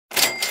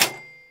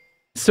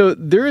So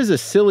there is a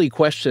silly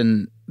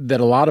question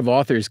that a lot of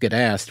authors get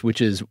asked,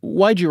 which is,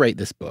 why'd you write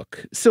this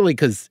book? Silly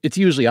because it's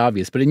usually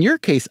obvious. But in your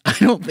case, I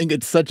don't think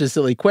it's such a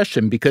silly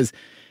question because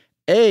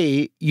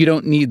A, you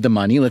don't need the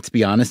money, let's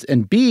be honest.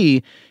 And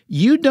B,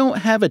 you don't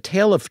have a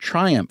tale of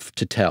triumph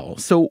to tell.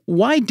 So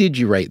why did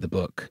you write the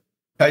book?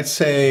 I'd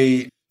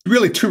say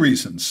really two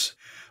reasons.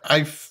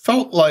 I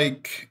felt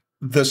like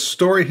the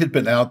story had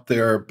been out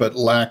there, but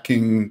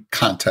lacking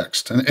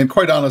context. And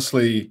quite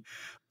honestly,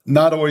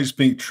 not always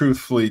being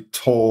truthfully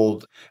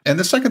told. And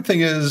the second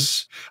thing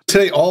is,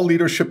 today, all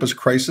leadership is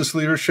crisis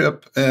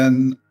leadership.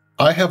 And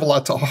I have a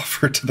lot to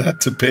offer to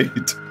that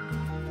debate.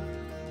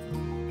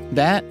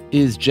 That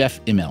is Jeff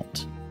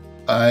Immelt.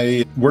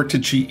 I worked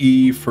at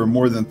GE for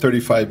more than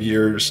 35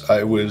 years.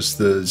 I was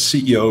the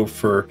CEO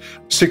for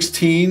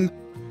 16.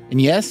 And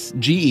yes,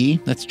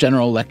 GE, that's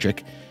General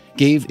Electric,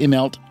 gave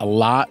Immelt a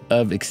lot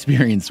of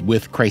experience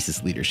with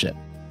crisis leadership.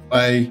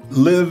 I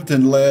lived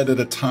and led at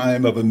a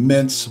time of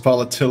immense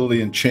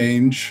volatility and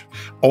change.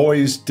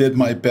 Always did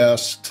my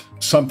best.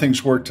 Some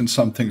things worked and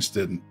some things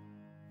didn't.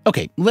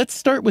 Okay, let's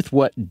start with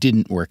what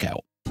didn't work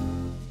out.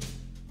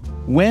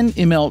 When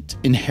Immelt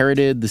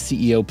inherited the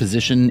CEO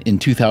position in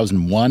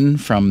 2001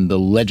 from the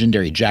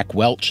legendary Jack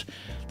Welch,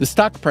 the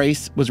stock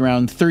price was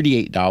around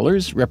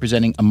 $38,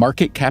 representing a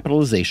market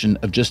capitalization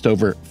of just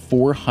over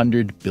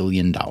 $400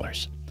 billion.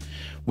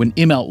 When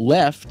Immelt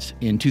left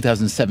in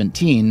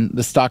 2017,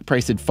 the stock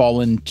price had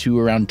fallen to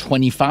around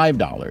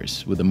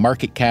 $25, with a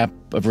market cap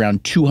of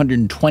around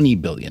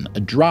 $220 billion, a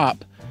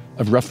drop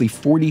of roughly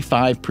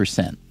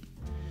 45%.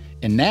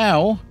 And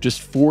now, just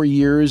 4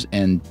 years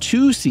and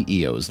 2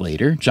 CEOs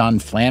later, John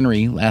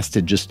Flannery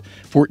lasted just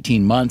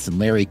 14 months and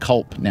Larry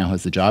Culp now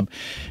has the job,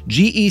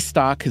 GE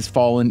stock has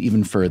fallen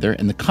even further,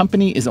 and the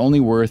company is only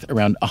worth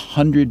around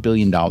 $100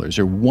 billion, or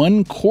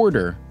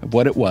 1/4 of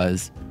what it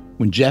was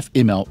when Jeff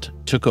Immelt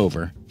took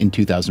over in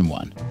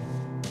 2001.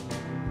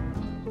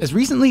 As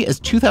recently as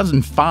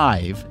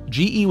 2005,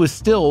 GE was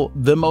still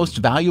the most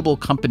valuable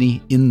company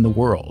in the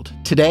world.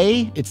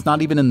 Today, it's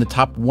not even in the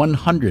top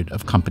 100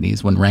 of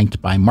companies when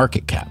ranked by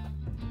market cap.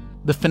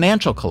 The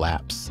financial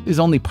collapse is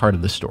only part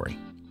of the story.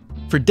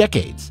 For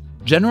decades,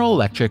 General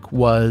Electric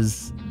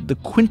was the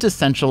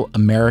quintessential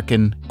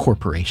American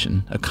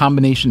corporation, a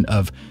combination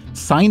of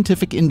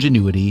scientific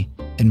ingenuity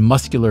and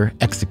muscular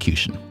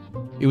execution.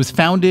 It was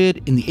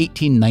founded in the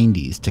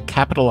 1890s to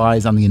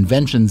capitalize on the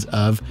inventions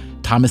of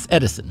Thomas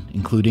Edison,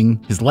 including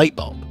his light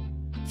bulb.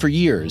 For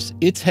years,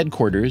 its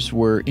headquarters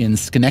were in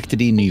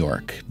Schenectady, New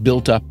York,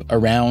 built up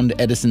around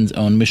Edison's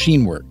own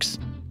machine works.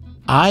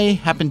 I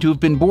happen to have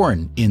been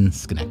born in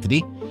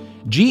Schenectady.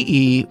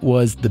 GE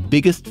was the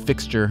biggest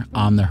fixture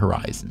on the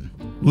horizon.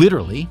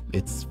 Literally,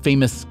 its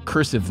famous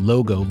cursive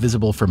logo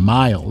visible for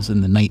miles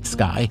in the night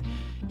sky.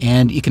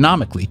 And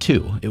economically,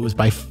 too. It was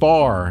by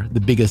far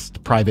the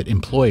biggest private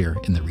employer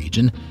in the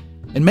region,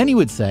 and many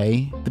would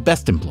say the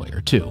best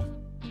employer, too.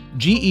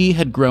 GE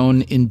had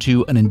grown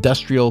into an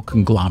industrial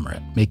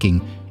conglomerate,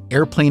 making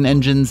airplane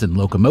engines and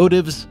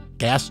locomotives,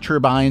 gas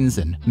turbines,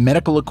 and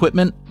medical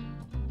equipment.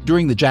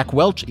 During the Jack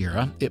Welch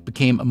era, it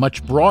became a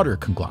much broader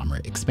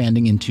conglomerate,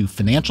 expanding into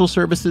financial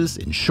services,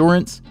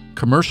 insurance,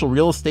 commercial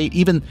real estate,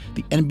 even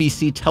the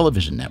NBC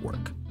television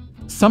network.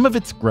 Some of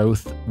its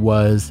growth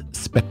was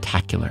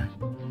spectacular.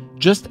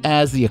 Just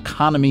as the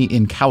economy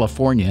in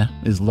California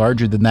is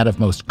larger than that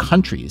of most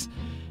countries,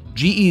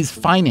 GE's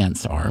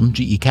finance arm,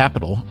 GE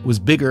Capital, was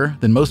bigger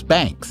than most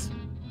banks.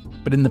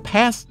 But in the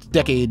past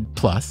decade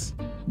plus,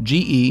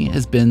 GE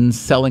has been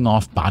selling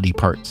off body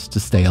parts to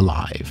stay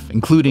alive,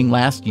 including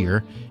last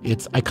year,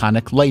 its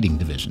iconic lighting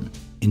division.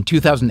 In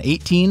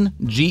 2018,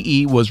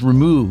 GE was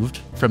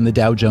removed from the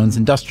Dow Jones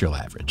Industrial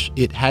Average.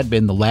 It had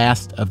been the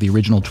last of the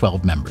original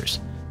 12 members.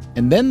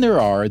 And then there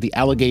are the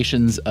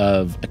allegations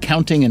of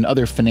accounting and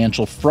other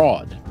financial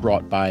fraud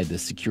brought by the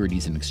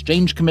Securities and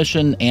Exchange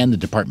Commission and the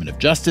Department of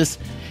Justice.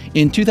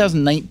 In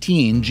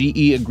 2019,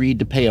 GE agreed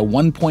to pay a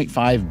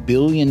 $1.5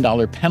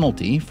 billion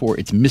penalty for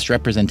its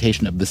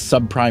misrepresentation of the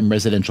subprime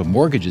residential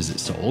mortgages it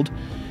sold.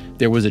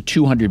 There was a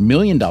 $200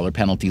 million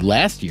penalty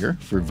last year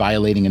for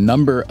violating a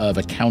number of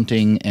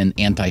accounting and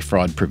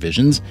anti-fraud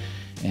provisions,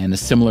 and a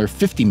similar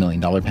 $50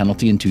 million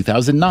penalty in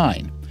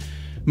 2009.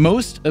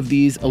 Most of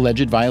these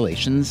alleged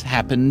violations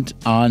happened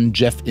on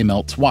Jeff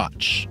Immelt's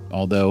watch,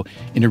 although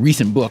in a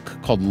recent book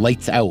called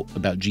Lights Out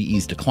about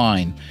GE's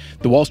decline,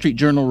 the Wall Street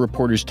Journal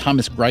reporters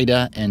Thomas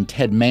Greida and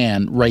Ted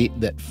Mann write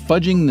that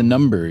fudging the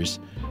numbers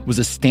was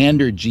a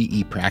standard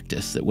GE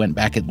practice that went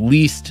back at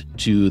least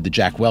to the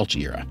Jack Welch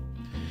era.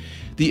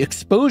 The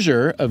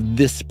exposure of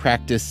this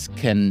practice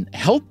can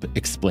help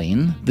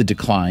explain the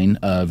decline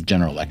of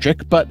General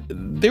Electric, but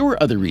there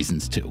were other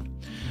reasons too.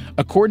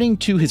 According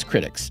to his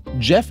critics,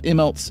 Jeff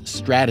Immelt's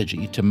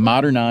strategy to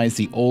modernize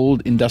the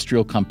old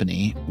industrial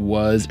company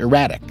was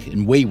erratic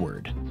and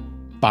wayward,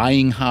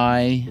 buying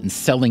high and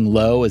selling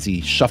low as he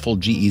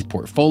shuffled GE's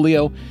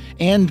portfolio,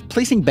 and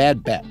placing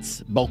bad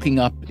bets, bulking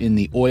up in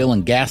the oil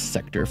and gas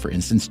sector, for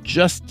instance,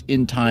 just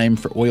in time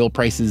for oil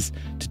prices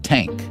to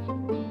tank.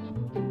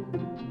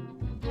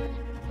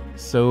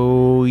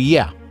 So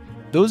yeah,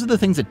 Those are the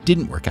things that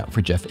didn't work out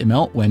for Jeff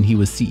Immelt when he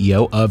was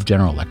CEO of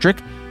General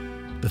Electric.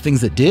 The things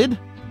that did,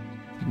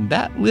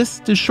 that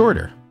list is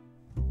shorter.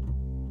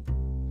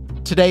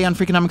 Today on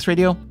Freakonomics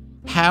Radio,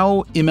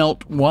 how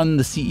Immelt won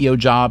the CEO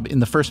job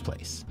in the first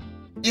place.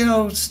 You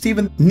know,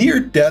 Stephen,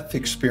 near-death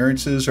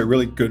experiences are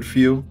really good for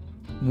you.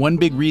 One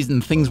big reason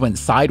things went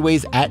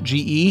sideways at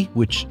GE,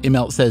 which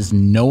Immelt says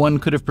no one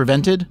could have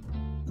prevented.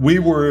 We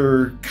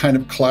were kind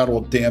of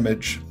collateral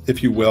damage,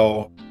 if you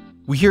will.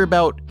 We hear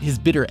about his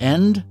bitter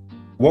end.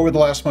 What were the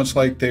last months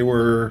like? They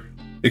were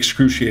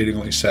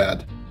excruciatingly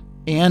sad.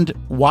 And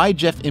why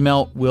Jeff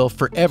Immelt will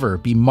forever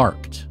be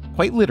marked,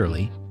 quite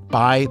literally,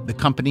 by the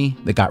company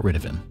that got rid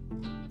of him.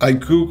 I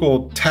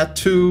Googled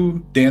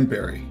tattoo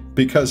Danbury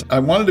because I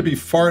wanted to be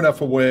far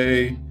enough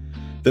away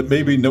that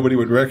maybe nobody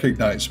would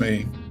recognize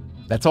me.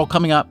 That's all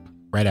coming up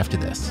right after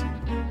this.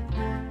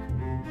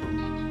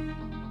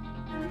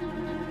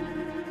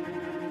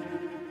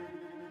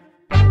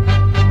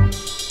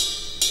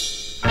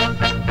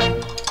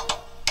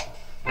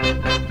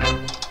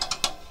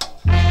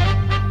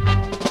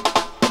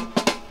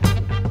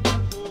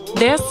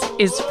 This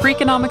is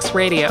Freakonomics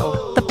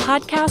Radio, the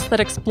podcast that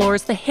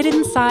explores the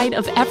hidden side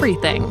of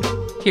everything.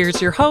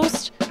 Here's your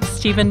host,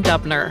 Stephen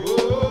Dubner.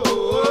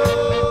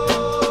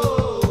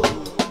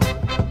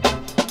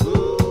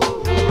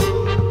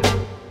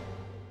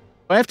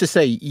 I have to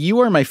say, you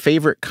are my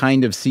favorite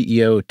kind of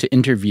CEO to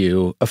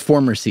interview, a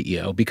former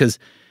CEO, because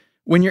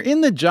when you're in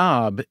the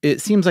job,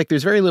 it seems like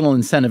there's very little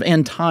incentive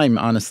and time,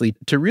 honestly,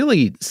 to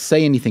really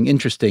say anything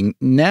interesting.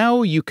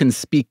 Now you can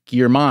speak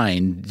your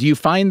mind. Do you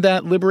find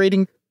that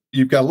liberating?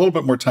 You've got a little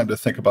bit more time to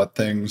think about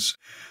things.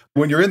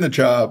 When you're in the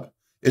job,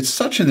 it's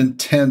such an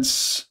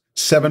intense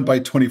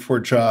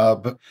 7x24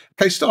 job.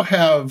 I still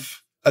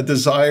have a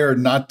desire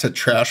not to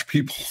trash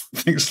people,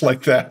 things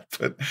like that,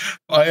 but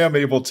I am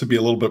able to be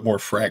a little bit more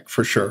frank,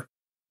 for sure.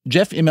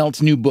 Jeff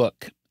Immelt's new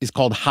book is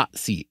called Hot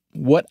Seat: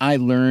 What I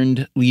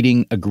Learned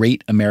Leading a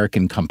Great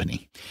American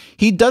Company.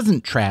 He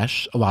doesn't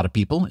trash a lot of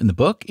people in the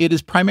book. It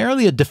is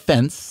primarily a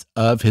defense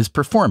of his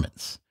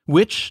performance,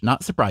 which,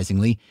 not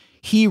surprisingly,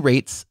 he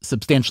rates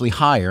substantially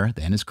higher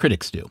than his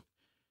critics do.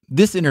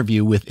 This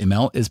interview with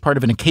Immelt is part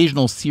of an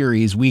occasional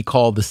series we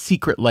call The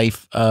Secret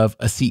Life of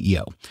a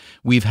CEO.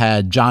 We've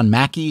had John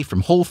Mackey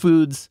from Whole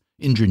Foods,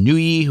 Indra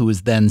Nooyi, who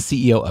was then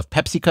CEO of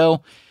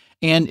PepsiCo,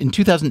 and in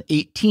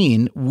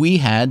 2018, we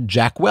had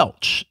Jack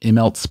Welch,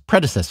 Immelt's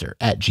predecessor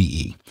at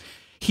GE.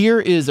 Here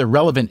is a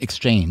relevant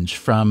exchange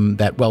from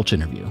that Welch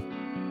interview.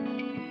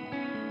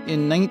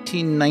 In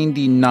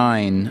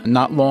 1999,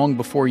 not long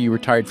before you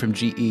retired from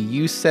GE,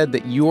 you said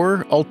that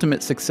your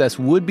ultimate success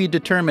would be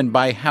determined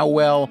by how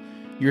well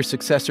your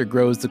successor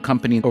grows the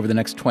company over the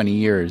next 20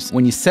 years.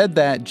 When you said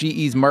that,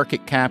 GE's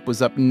market cap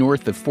was up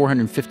north of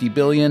 $450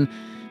 billion.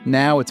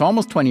 Now it's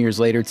almost 20 years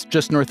later, it's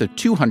just north of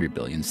 $200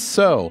 billion.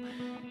 So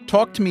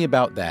talk to me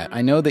about that.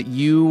 I know that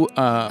you...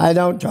 I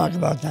don't talk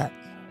about that.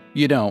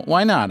 You don't?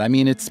 Why not? I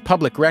mean, it's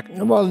public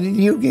record. Well,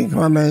 you can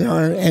comment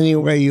on it any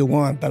way you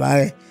want, but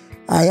I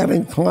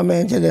haven't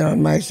commented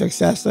on my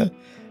successor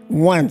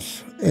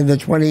once in the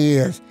 20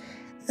 years,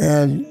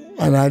 and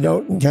I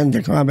don't intend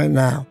to comment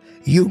now.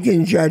 You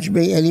can judge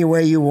me any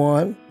way you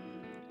want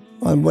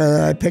on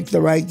whether I picked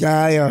the right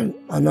guy or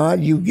not.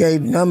 You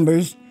gave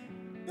numbers,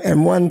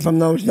 and one from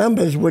those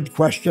numbers would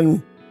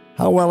question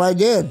how well I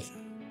did.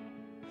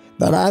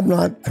 But I'm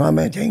not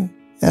commenting.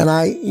 And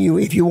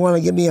if you want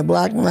to give me a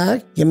black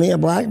mark, give me a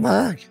black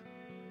mark.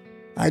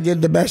 I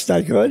did the best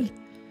I could.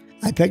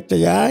 I picked a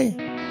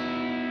guy.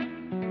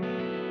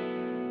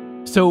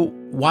 So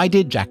why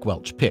did Jack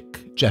Welch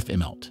pick Jeff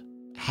Immelt?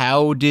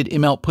 How did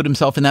Immelt put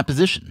himself in that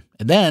position?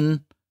 And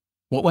then,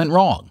 what went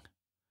wrong?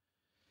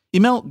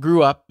 Immelt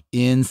grew up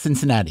in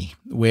Cincinnati,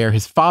 where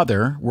his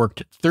father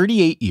worked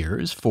 38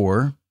 years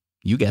for,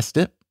 you guessed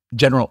it,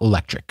 General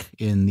Electric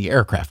in the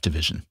aircraft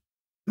division.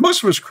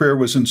 Most of his career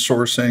was in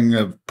sourcing,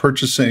 of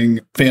purchasing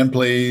fan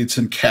blades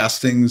and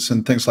castings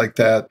and things like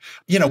that.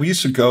 You know, we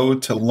used to go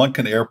to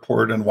Lunken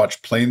Airport and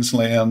watch planes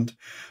land.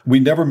 We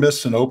never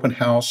missed an open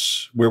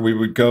house where we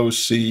would go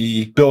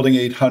see Building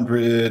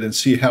 800 and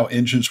see how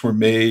engines were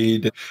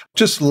made.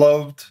 Just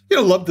loved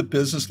the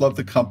business, loved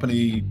the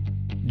company.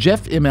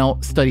 Jeff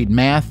Immelt studied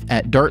math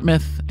at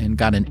Dartmouth and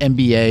got an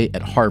MBA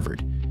at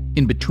Harvard.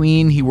 In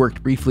between, he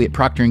worked briefly at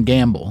Procter &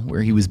 Gamble,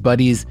 where he was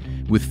buddies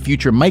with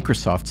future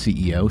Microsoft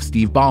CEO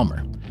Steve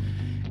Ballmer.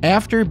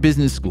 After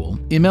business school,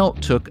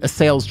 Immelt took a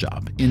sales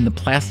job in the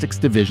plastics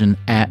division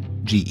at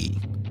GE.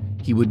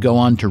 He would go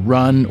on to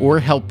run or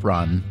help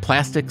run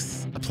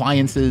plastics,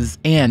 appliances,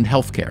 and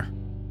healthcare.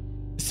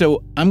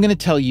 So I'm going to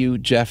tell you,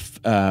 Jeff,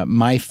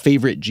 my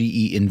favorite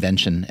GE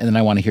invention, and then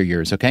I want to hear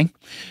yours, okay?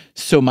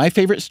 So my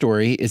favorite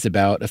story is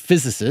about a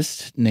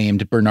physicist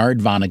named Bernard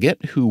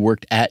Vonnegut, who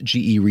worked at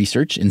GE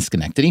Research in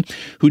Schenectady,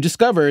 who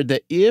discovered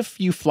that if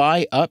you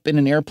fly up in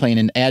an airplane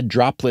and add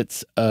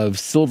droplets of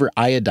silver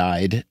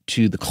iodide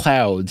to the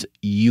clouds,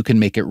 you can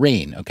make it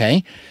rain,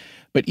 okay?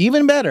 But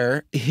even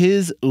better,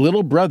 his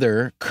little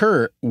brother,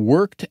 Kurt,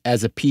 worked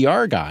as a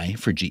PR guy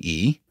for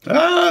GE.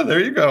 Ah, there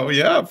you go.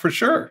 Yeah, for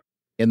sure.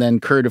 And then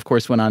Kurt, of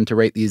course, went on to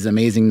write these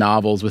amazing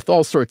novels with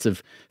all sorts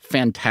of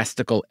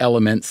fantastical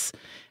elements.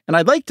 And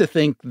I'd like to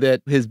think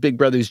that his big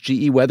brother's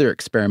GE weather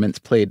experiments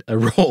played a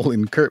role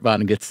in Kurt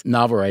Vonnegut's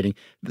novel writing.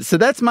 So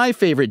that's my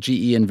favorite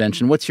GE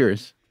invention. What's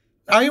yours?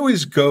 I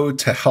always go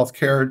to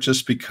healthcare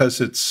just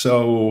because it's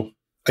so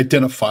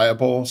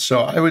identifiable. So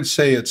I would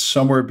say it's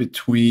somewhere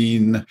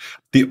between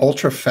the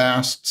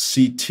ultra-fast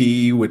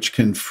CT, which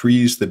can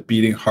freeze the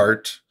beating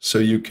heart. So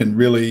you can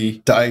really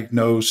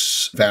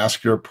diagnose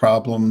vascular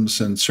problems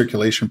and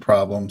circulation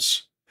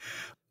problems.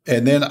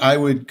 And then I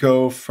would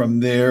go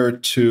from there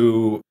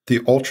to the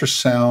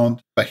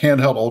ultrasound, a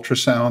handheld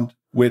ultrasound,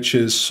 which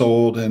is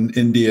sold in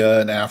India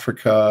and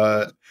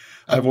Africa.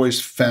 I've always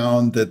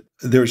found that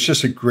there's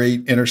just a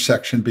great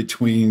intersection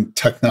between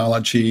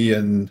technology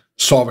and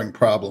solving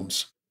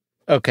problems.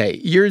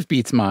 Okay, yours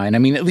beats mine. I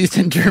mean, at least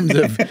in terms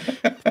of,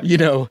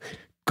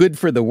 good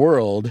for the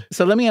world.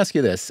 So let me ask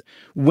you this.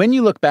 When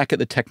you look back at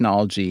the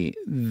technology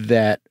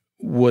that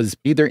was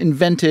either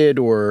invented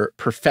or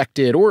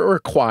perfected or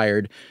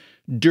acquired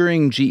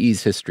during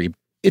GE's history,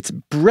 it's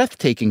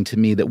breathtaking to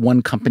me that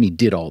one company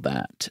did all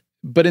that.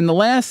 But in the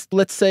last,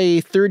 let's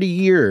say, 30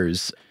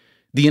 years,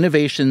 the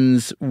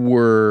innovations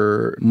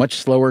were much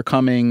slower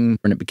coming,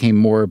 and it became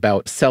more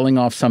about selling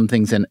off some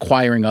things and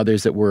acquiring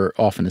others that were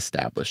often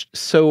established.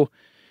 So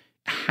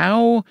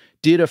how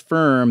did a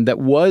firm that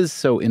was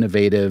so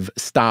innovative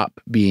stop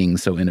being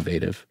so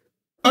innovative?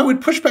 I would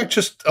push back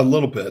just a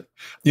little bit.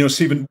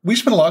 Stephen, we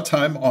spent a lot of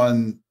time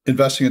on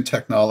investing in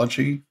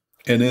technology,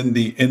 and in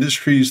the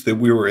industries that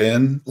we were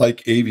in,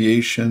 like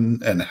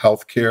aviation and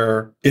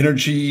healthcare,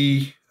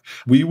 energy,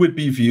 we would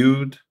be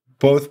viewed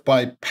both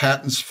by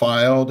patents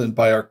filed and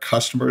by our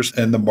customers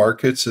and the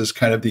markets as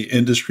kind of the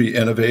industry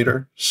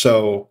innovator.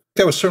 So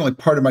that was certainly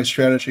part of my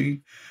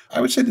strategy. I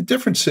would say the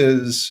difference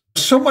is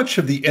so much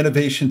of the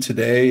innovation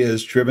today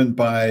is driven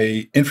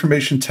by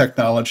information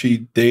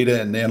technology, data,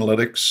 and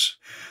analytics.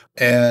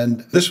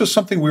 And this was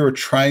something we were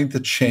trying to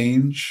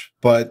change.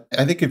 But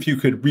I think if you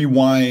could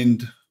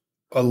rewind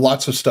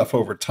lots of stuff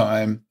over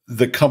time,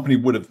 the company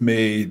would have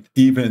made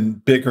even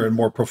bigger and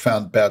more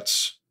profound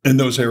bets in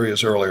those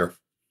areas earlier.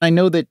 I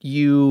know that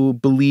you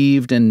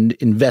believed and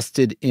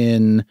invested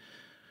in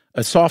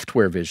a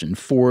software vision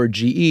for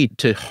GE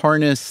to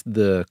harness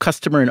the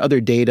customer and other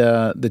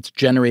data that's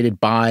generated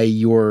by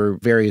your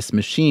various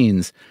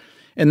machines.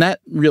 And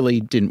that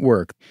really didn't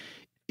work.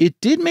 It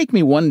did make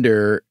me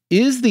wonder,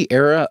 is the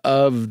era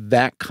of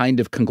that kind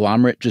of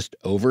conglomerate just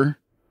over?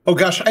 Oh,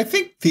 gosh, I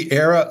think the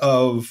era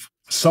of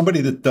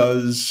somebody that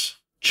does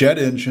jet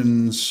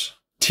engines,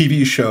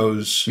 TV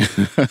shows,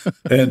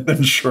 and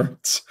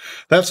insurance,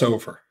 that's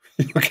over.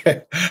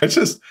 Okay. It's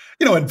just,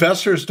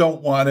 investors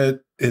don't want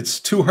it.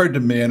 It's too hard to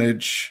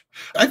manage.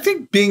 I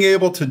think being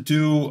able to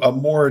do a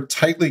more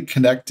tightly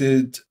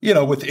connected,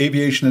 with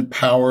aviation and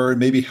power,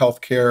 maybe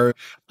healthcare,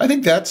 I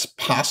think that's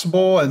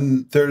possible.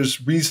 And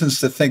there's reasons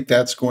to think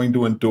that's going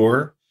to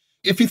endure.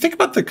 If you think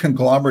about the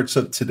conglomerates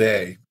of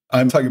today,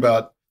 I'm talking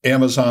about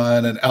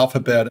Amazon and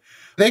Alphabet,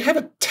 they have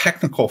a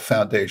technical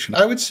foundation.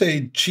 I would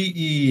say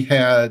GE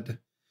had,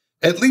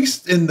 at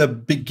least in the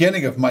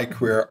beginning of my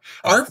career,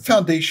 our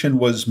foundation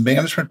was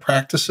management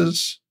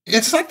practices.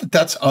 It's not that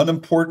that's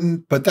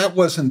unimportant, but that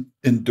wasn't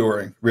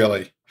enduring,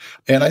 really.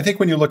 And I think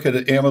when you look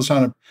at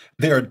Amazon,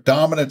 they're a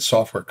dominant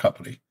software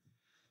company.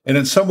 And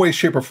in some way,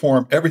 shape, or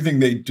form, everything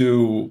they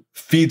do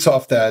feeds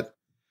off that.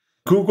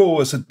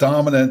 Google is a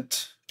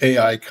dominant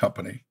AI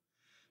company.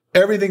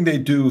 Everything they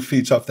do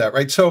feeds off that,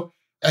 right? So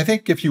I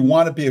think if you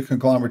want to be a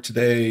conglomerate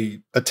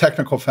today, a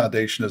technical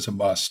foundation is a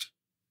must.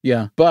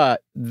 Yeah,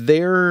 but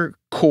their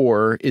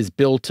core is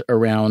built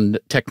around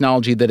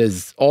technology that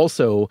is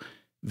also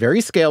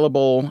very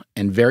scalable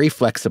and very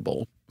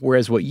flexible,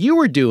 whereas what you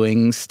were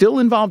doing still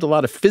involved a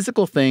lot of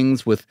physical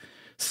things with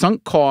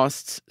sunk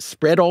costs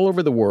spread all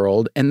over the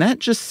world, and that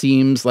just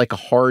seems like a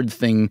hard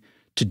thing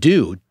to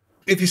do.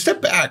 If you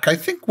step back, I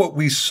think what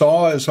we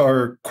saw as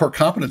our core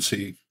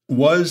competency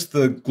was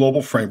the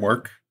global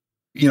framework,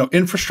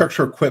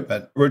 infrastructure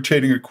equipment,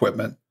 rotating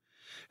equipment,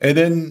 and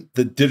then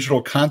the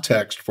digital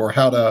context for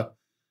how to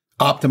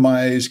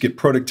optimize, get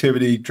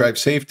productivity, drive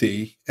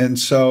safety. And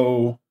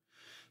so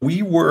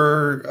we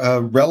were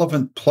a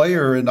relevant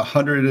player in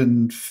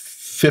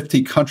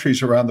 150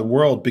 countries around the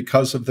world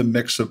because of the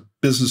mix of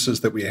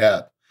businesses that we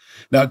had.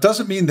 Now, it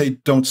doesn't mean they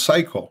don't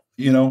cycle.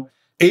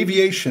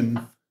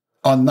 Aviation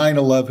on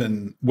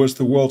 9/11 was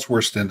the world's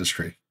worst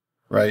industry,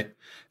 right?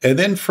 And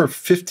then for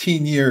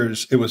 15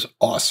 years, it was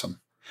awesome.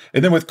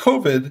 And then with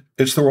COVID,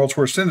 it's the world's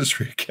worst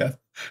industry again,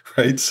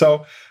 right?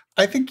 So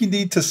I think you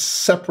need to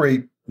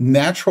separate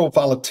natural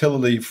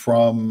volatility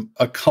from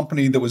a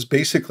company that was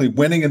basically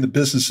winning in the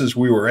businesses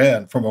we were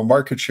in from a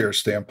market share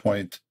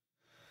standpoint,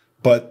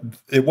 but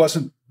it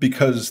wasn't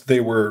because they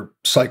were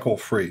cycle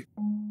free.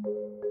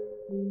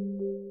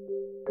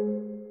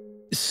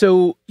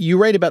 So you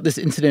write about this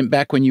incident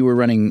back when you were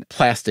running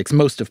plastics,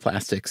 most of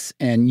plastics,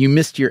 and you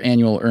missed your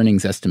annual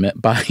earnings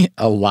estimate by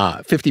a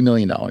lot, $50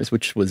 million,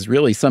 which was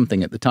really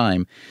something at the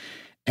time.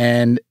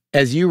 And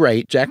As you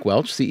write, Jack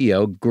Welch,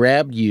 CEO,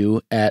 grabbed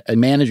you at a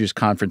manager's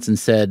conference and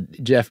said,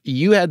 Jeff,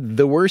 you had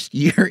the worst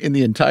year in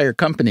the entire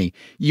company.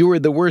 You were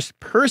the worst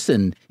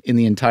person in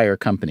the entire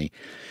company.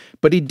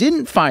 But he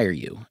didn't fire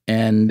you.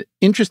 And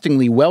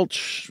interestingly,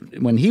 Welch,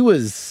 when he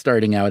was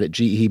starting out at GE,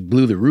 he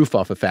blew the roof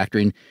off a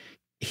factory, and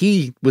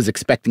he was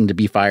expecting to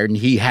be fired, and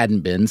he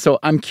hadn't been. So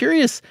I'm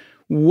curious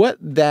what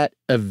that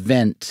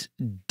event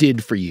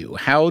did for you,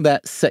 how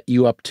that set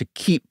you up to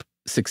keep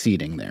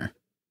succeeding there.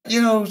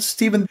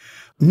 Stephen,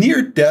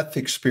 near-death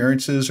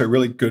experiences are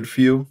really good for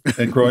you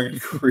in growing a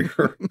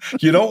career.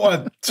 You don't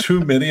want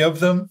too many of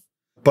them,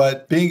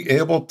 but being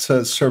able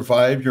to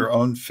survive your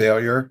own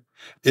failure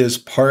is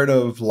part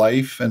of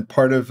life and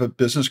part of a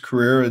business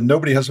career, and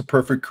nobody has a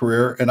perfect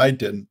career, and I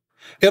didn't.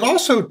 It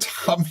also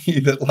taught me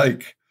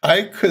that,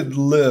 I could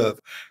live,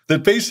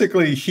 that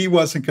basically he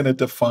wasn't going to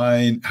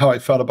define how I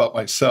felt about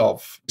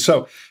myself.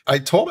 So I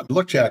told him,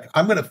 look, Jack,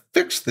 I'm going to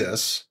fix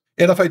this,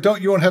 and if I don't,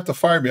 you won't have to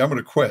fire me. I'm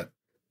going to quit.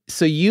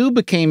 So you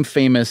became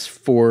famous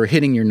for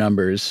hitting your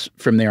numbers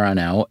from there on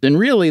out. And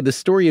really, the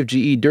story of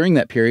GE during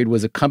that period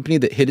was a company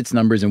that hit its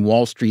numbers and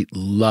Wall Street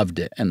loved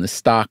it, and the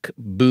stock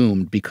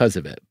boomed because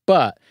of it.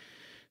 But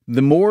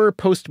the more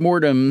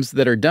postmortems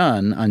that are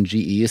done on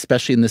GE,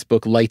 especially in this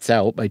book, Lights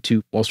Out, by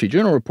two Wall Street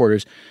Journal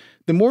reporters,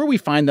 the more we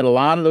find that a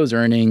lot of those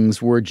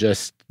earnings were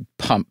just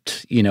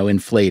pumped,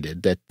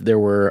 inflated, that there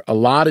were a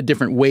lot of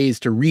different ways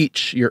to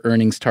reach your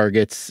earnings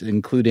targets,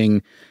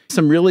 including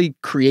some really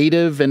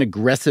creative and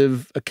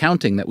aggressive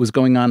accounting that was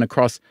going on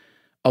across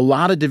a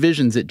lot of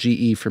divisions at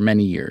GE for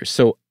many years.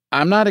 So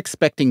I'm not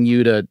expecting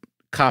you to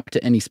cop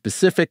to any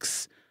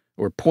specifics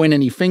or point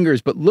any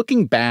fingers, but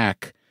looking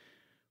back,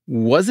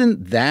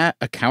 wasn't that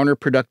a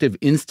counterproductive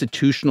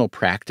institutional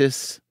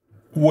practice?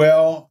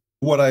 Well,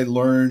 what I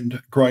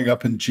learned growing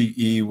up in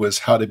GE was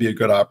how to be a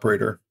good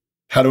operator,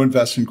 how to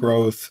invest in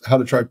growth, how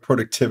to drive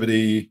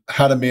productivity,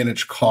 how to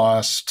manage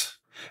cost,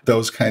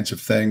 those kinds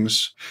of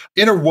things.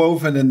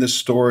 Interwoven in this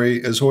story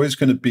is always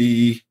going to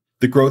be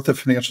the growth of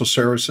financial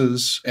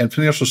services. And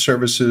financial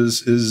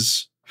services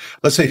is,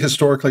 let's say,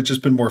 historically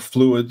just been more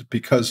fluid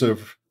because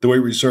of the way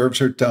reserves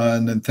are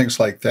done and things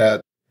like that.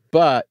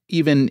 But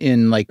even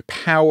in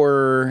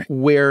power,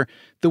 where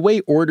the way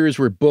orders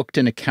were booked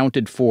and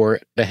accounted for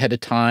ahead of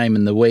time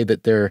and the way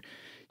that they're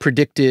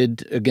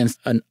predicted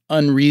against an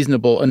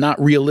unreasonable and not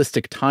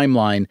realistic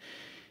timeline,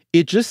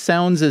 it just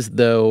sounds as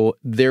though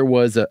there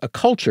was a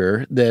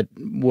culture that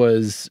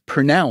was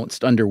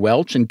pronounced under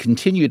Welch and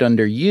continued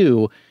under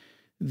you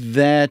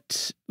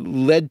that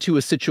led to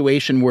a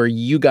situation where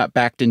you got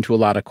backed into a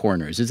lot of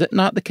corners. Is it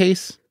not the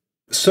case?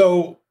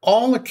 So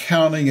all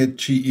accounting at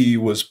GE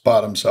was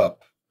bottoms up.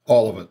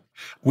 All of it.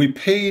 We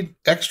paid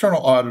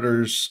external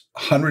auditors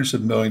hundreds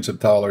of millions of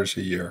dollars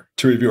a year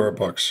to review our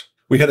books.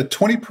 We had a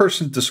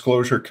 20-person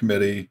disclosure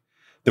committee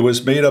that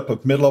was made up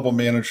of mid-level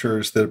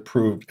managers that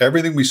approved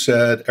everything we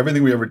said,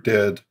 everything we ever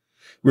did.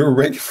 We were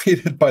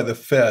regulated by the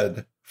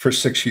Fed for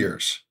 6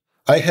 years.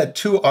 I had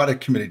 2 audit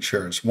committee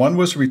chairs. One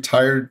was a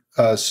retired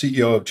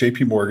CEO of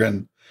JP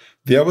Morgan.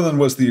 The other one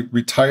was the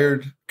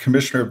retired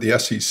commissioner of the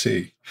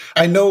SEC.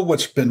 I know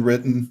what's been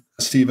written,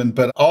 Stephen,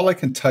 but all I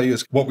can tell you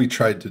is what we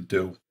tried to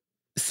do.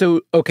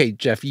 So, okay,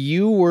 Jeff,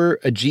 you were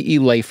a GE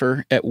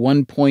lifer. At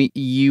one point,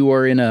 you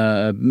are in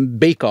a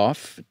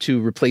bake-off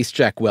to replace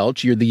Jack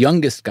Welch. You're the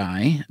youngest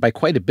guy by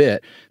quite a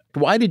bit.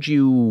 Why did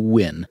you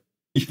win?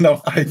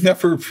 I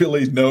never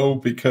really know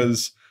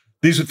because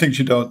these are things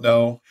you don't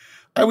know.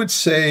 I would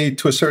say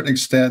to a certain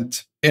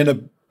extent, in a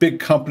big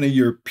company,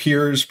 your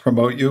peers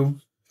promote you.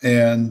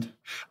 And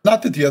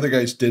not that the other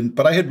guys didn't,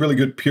 but I had really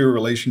good peer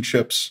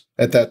relationships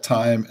at that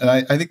time. And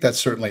I think that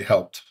certainly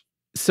helped.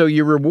 So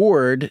your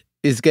reward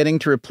is getting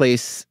to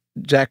replace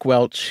Jack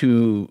Welch,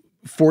 who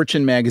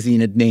Fortune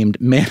magazine had named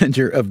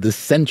Manager of the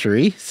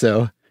Century.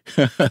 So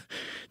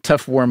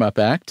tough warm-up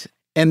act.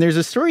 And there's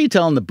a story you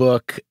tell in the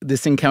book,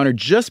 this encounter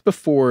just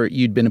before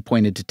you'd been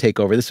appointed to take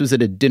over. This was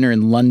at a dinner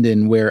in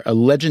London where a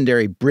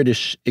legendary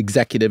British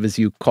executive, as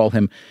you call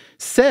him,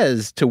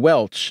 says to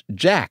Welch,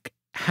 Jack,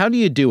 how do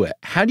you do it?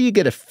 How do you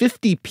get a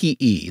 50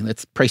 PE?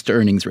 That's price to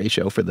earnings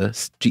ratio for the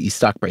GE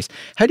stock price.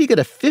 How do you get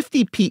a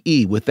 50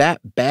 PE with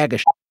that bag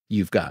of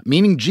you've got,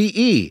 meaning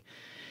GE?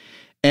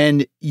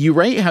 And you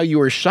write how you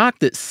were shocked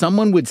that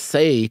someone would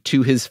say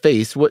to his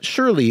face what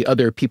surely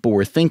other people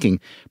were thinking.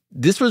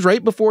 This was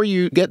right before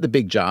you get the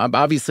big job.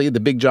 Obviously, the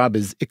big job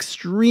is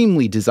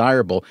extremely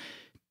desirable.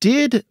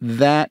 Did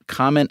that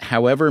comment,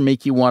 however,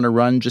 make you want to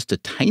run just a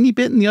tiny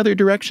bit in the other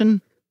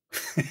direction?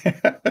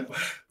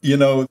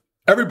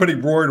 Everybody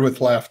roared with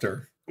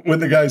laughter when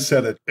the guy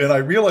said it. And I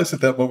realized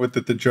at that moment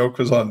that the joke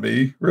was on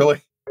me,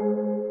 really.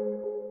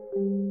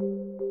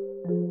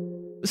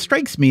 It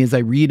strikes me as I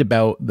read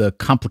about the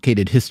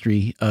complicated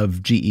history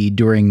of GE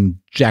during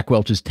Jack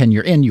Welch's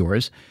tenure and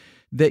yours,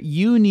 that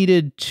you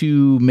needed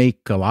to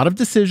make a lot of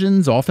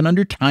decisions, often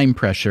under time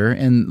pressure.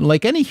 And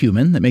like any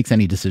human that makes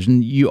any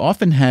decision, you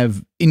often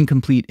have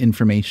incomplete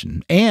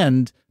information.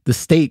 And the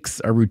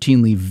stakes are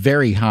routinely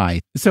very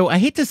high. So I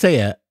hate to say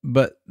it,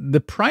 but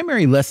the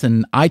primary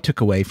lesson I took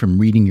away from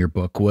reading your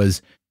book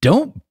was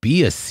don't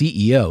be a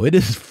CEO. It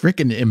is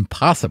freaking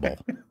impossible.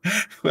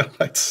 Well,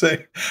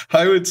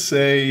 I would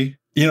say,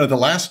 the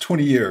last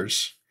 20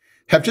 years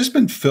have just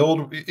been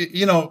filled,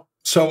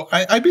 so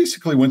I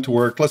basically went to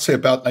work, let's say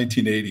about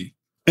 1980.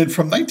 And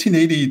from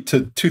 1980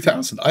 to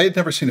 2000, I had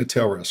never seen a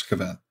tail risk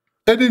event.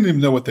 I didn't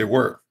even know what they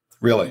were,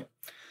 really.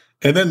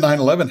 And then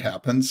 9/11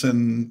 happens,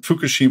 and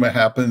Fukushima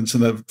happens,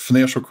 and the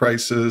financial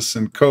crisis,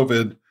 and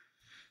COVID.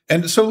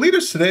 And so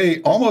leaders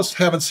today almost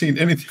haven't seen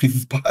anything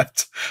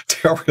but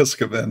tail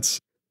risk events.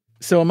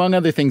 So among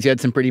other things, you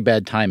had some pretty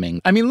bad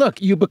timing. I mean,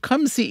 look, you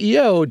become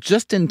CEO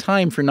just in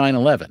time for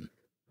 9/11.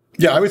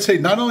 Yeah, I would say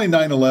not only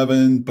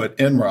 9/11, but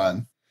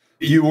Enron.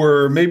 You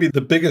were maybe the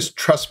biggest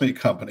trust me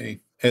company,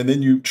 and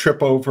then you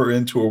trip over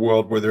into a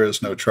world where there is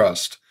no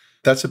trust.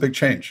 That's a big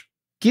change.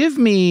 Give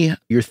me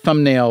your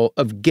thumbnail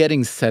of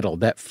getting settled,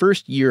 that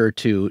first year or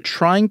two,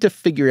 trying to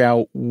figure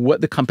out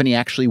what the company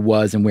actually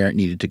was and where it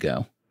needed to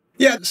go.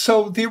 Yeah,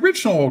 so the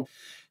original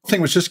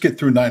thing was just get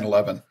through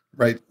 9/11,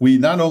 right? We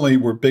not only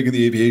were big in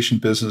the aviation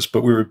business,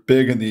 but we were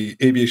big in the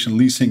aviation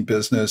leasing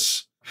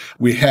business.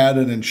 We had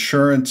an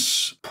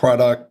insurance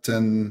product,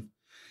 and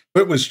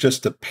it was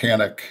just a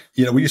panic.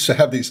 We used to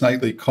have these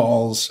nightly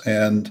calls,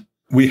 and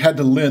we had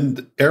to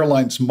lend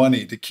airlines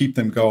money to keep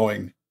them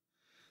going.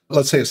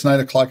 Let's say it's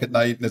 9:00 at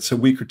night, and it's a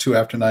week or two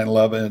after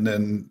 9/11,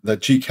 and the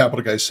G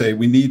Capital guys say,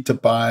 we need to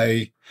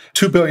buy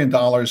 $2 billion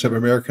of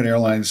American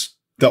Airlines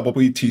double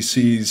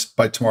ETCs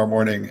by tomorrow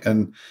morning.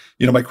 And,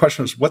 my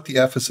question was, what the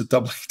F is a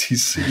double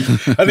ETC?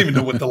 I didn't even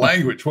know what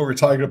we're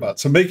talking about.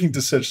 So making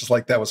decisions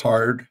like that was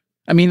hard.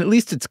 I mean, at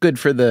least it's good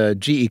for the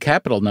GE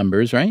Capital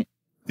numbers, right?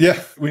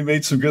 Yeah, we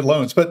made some good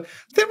loans. But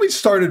then we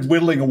started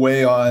whittling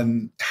away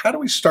on how do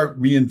we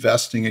start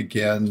reinvesting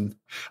again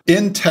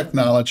in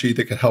technology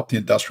that could help the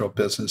industrial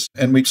business.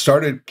 And we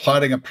started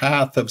plotting a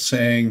path of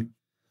saying,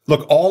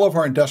 look, all of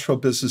our industrial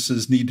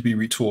businesses need to be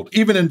retooled,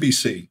 even in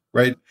BC,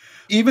 right?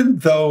 Even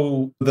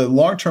though the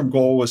long-term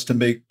goal was to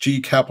make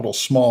GE Capital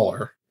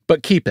smaller.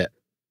 But keep it.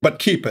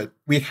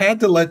 We had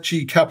to let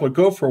GE Capital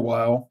go for a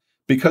while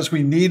because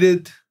we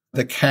needed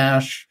the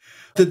cash.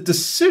 The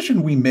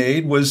decision we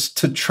made was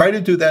to try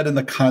to do that in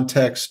the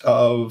context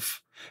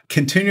of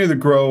continue to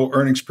grow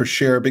earnings per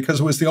share because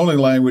it was the only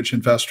language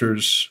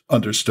investors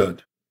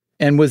understood.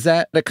 And was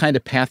that the kind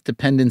of path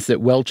dependence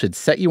that Welch had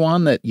set you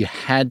on, that you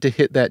had to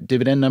hit that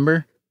dividend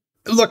number?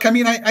 Look, I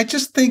mean, I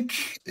just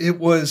think it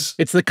was...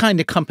 It's the kind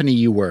of company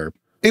you were.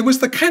 It was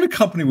the kind of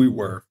company we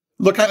were.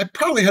 Look, I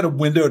probably had a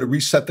window to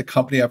reset the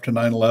company after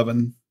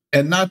 9/11,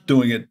 and not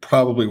doing it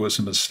probably was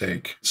a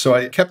mistake. So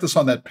I kept us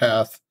on that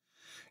path.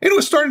 And it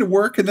was starting to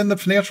work, and then the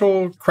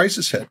financial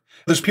crisis hit.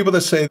 There's people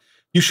that say,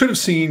 you should have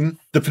seen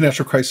the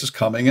financial crisis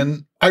coming,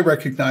 and I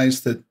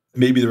recognize that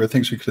maybe there were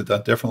things we could have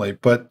done differently,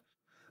 but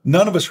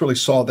none of us really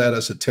saw that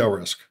as a tail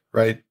risk,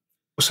 right?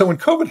 So when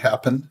COVID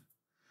happened,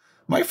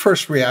 my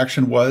first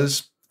reaction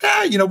was,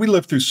 we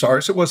lived through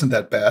SARS. It wasn't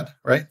that bad,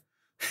 right?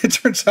 It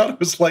turns out it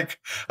was like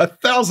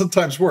 1,000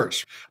 times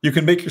worse. You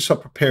can make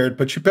yourself prepared,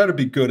 but you better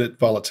be good at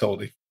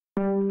volatility.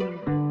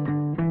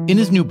 In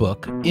his new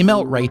book,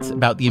 Immelt writes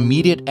about the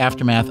immediate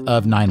aftermath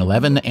of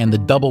 9/11 and the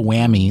double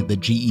whammy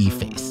that GE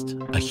faced.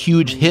 A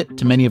huge hit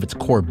to many of its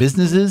core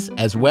businesses,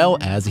 as well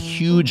as a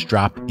huge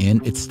drop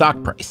in its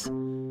stock price.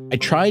 I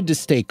tried to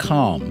stay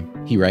calm,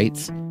 he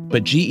writes,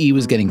 but GE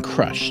was getting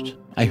crushed.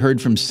 I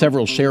heard from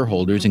several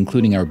shareholders,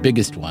 including our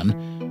biggest one,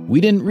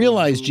 we didn't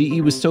realize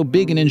GE was so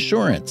big in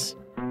insurance.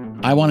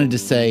 I wanted to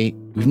say,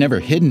 we've never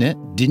hidden it.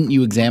 Didn't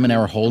you examine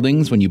our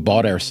holdings when you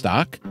bought our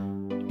stock?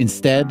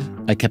 Instead,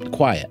 I kept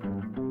quiet.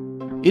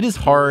 It is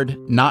hard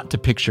not to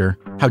picture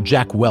how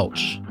Jack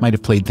Welch might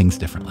have played things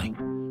differently.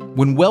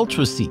 When Welch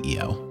was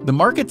CEO, the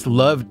markets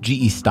loved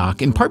GE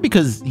stock in part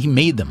because he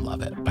made them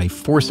love it by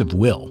force of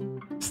will.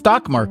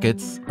 Stock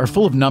markets are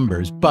full of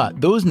numbers, but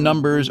those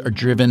numbers are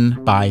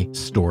driven by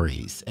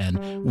stories, and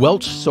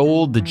Welch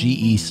sold the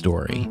GE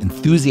story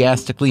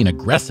enthusiastically and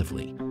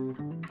aggressively.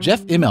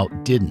 Jeff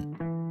Immelt didn't.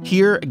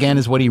 Here again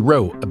is what he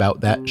wrote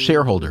about that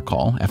shareholder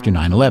call after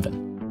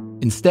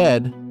 9/11.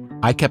 Instead,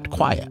 I kept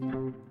quiet.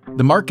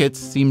 The markets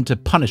seemed to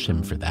punish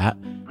him for that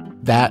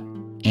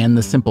and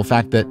the simple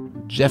fact that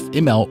Jeff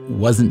Immelt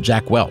wasn't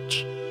Jack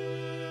Welch.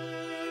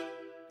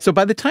 So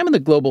by the time of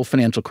the global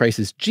financial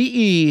crisis,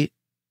 GE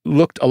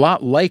looked a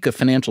lot like a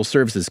financial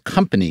services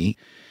company.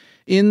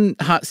 In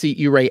hot seat,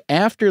 you write,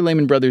 after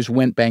Lehman Brothers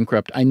went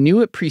bankrupt, I knew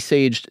it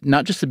presaged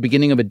not just the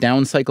beginning of a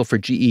down cycle for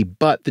GE,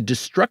 but the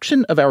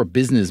destruction of our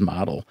business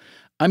model.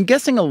 I'm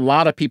guessing a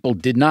lot of people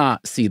did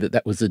not see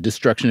that was a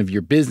destruction of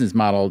your business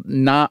model,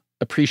 not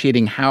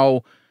appreciating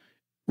how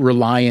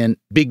reliant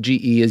big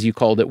GE, as you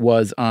called it,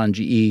 was on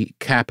GE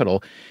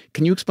Capital.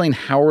 Can you explain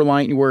how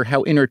reliant you were,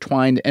 how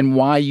intertwined, and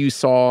why you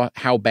saw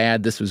how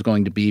bad this was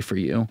going to be for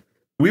you?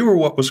 We were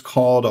what was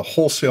called a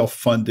wholesale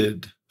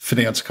funded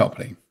finance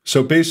company.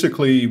 So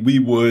basically, we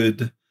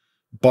would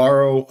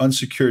borrow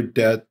unsecured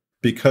debt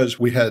because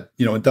we had,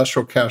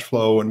 industrial cash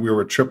flow and we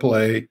were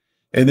AAA,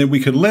 and then we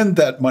could lend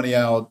that money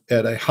out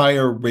at a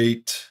higher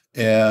rate.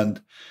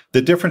 And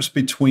the difference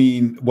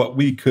between what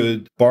we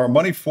could borrow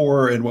money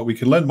for and what we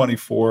could lend money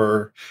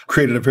for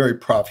created a very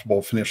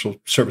profitable financial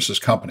services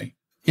company.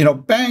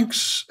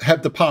 Banks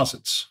have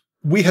deposits.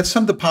 We had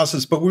some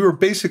deposits, but we were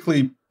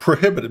basically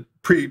prohibited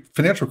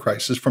pre-financial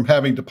crisis from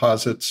having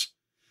deposits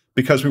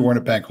because we weren't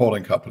a bank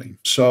holding company.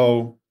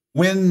 So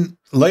when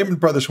Lehman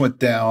Brothers went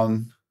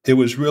down, it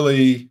was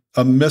really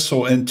a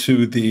missile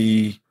into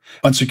the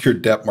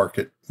unsecured debt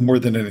market more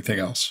than anything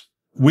else.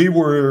 We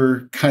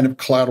were kind of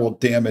collateral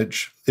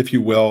damage, if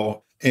you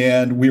will,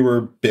 and we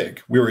were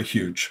big. We were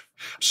huge.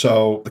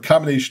 So the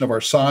combination of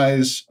our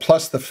size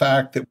plus the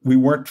fact that we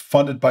weren't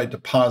funded by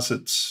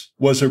deposits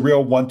was a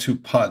real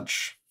 1-2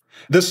 punch.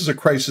 This is a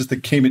crisis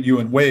that came at you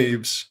in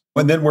waves.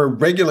 And then where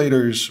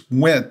regulators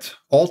went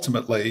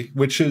ultimately,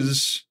 which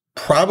is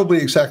probably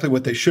exactly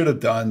what they should have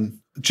done,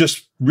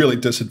 just really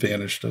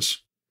disadvantaged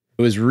us.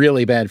 It was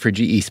really bad for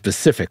GE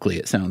specifically,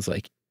 it sounds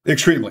like.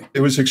 Extremely. It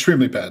was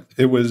extremely bad.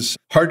 It was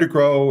hard to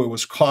grow. It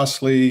was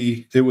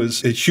costly. It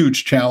was a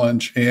huge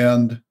challenge.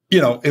 And,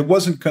 it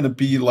wasn't going to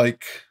be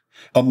like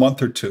a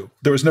month or two.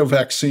 There was no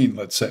vaccine,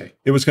 let's say.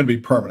 It was going to be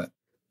permanent.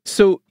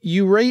 So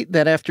you write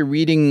that after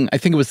reading, I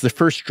think it was the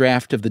first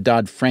draft of the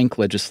Dodd-Frank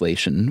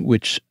legislation,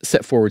 which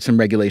set forward some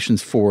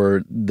regulations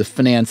for the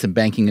finance and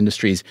banking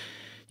industries,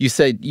 you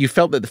said you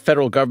felt that the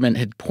federal government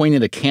had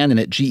pointed a cannon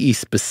at GE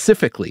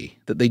specifically,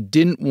 that they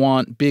didn't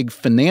want big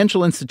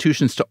financial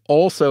institutions to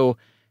also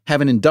have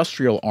an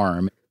industrial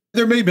arm.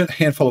 There may have been a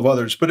handful of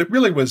others, but it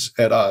really was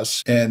at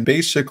us. And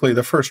basically,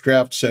 the first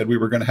draft said we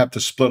were going to have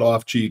to split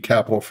off GE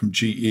Capital from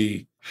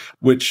GE,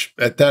 which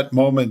at that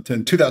moment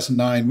in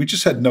 2009, we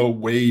just had no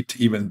way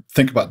to even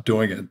think about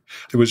doing it.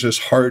 It was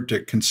just hard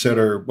to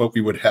consider what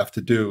we would have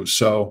to do.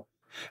 So,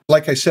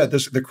 like I said,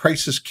 the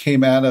crisis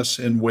came at us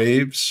in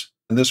waves,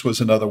 and this was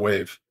another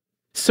wave.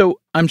 So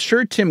I'm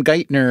sure Tim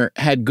Geithner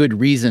had good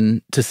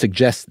reason to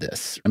suggest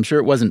this. I'm sure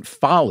it wasn't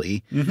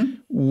folly. Mm-hmm.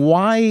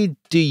 Why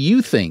do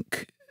you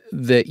think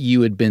that you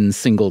had been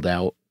singled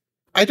out?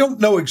 I don't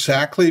know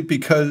exactly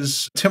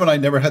because Tim and I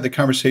never had the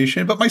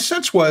conversation, but my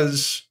sense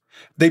was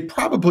they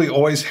probably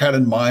always had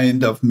in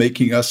mind of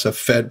making us a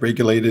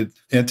Fed-regulated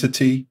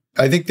entity.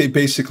 I think they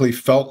basically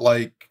felt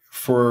like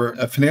for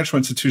a financial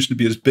institution to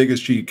be as big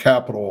as GE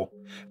Capital,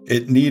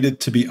 it needed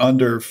to be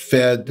under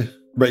Fed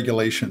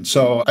regulation.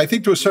 So I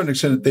think to a certain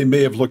extent, they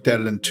may have looked at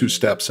it in 2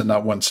 steps and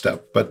not 1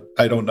 step, but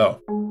I don't know.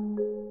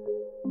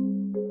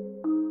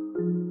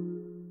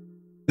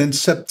 In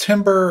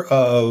September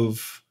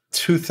of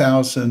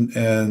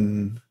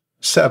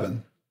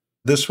 2007,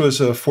 this was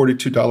a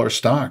 $42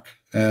 stock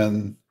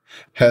and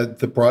had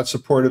the broad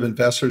support of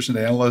investors and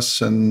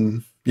analysts.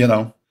 And,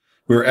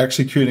 we were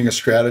executing a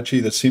strategy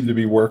that seemed to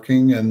be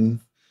working and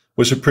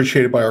was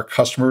appreciated by our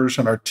customers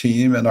and our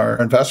team and our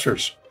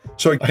investors.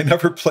 So I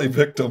never play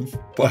victim,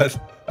 but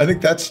I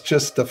think that's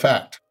just a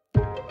fact.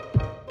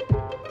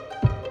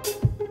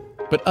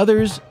 But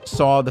others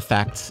saw the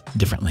facts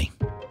differently.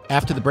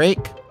 After the break,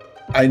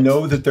 I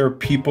know that there are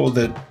people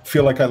that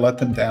feel like I let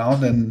them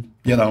down, and,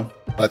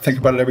 I think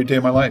about it every day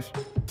of my life.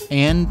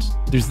 And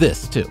there's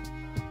this, too.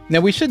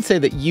 Now, we should say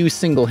that you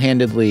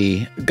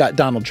single-handedly got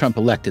Donald Trump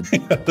elected.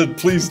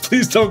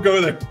 Please don't go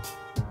there.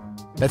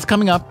 That's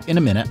coming up in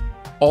a minute.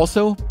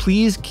 Also,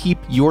 please keep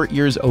your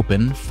ears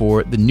open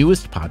for the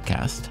newest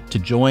podcast to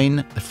join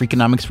the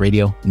Freakonomics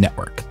Radio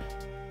Network.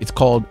 It's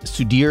called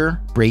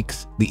Sudhir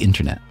Breaks the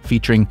Internet,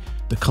 featuring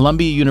the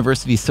Columbia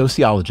University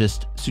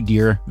sociologist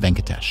Sudhir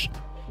Venkatesh.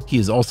 He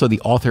is also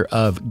the author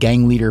of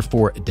Gang Leader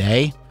for a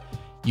Day.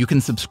 You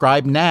can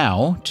subscribe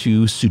now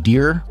to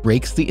Sudhir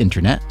Breaks the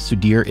Internet.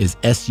 Sudhir is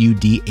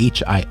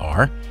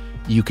Sudhir.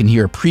 You can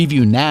hear a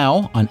preview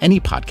now on any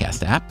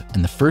podcast app,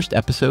 and the first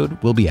episode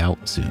will be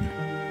out soon.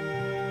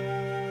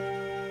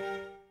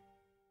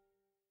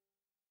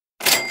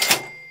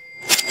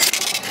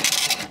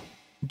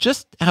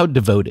 Just how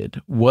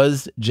devoted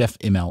was Jeff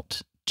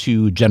Immelt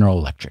to General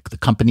Electric, the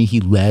company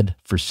he led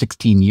for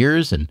 16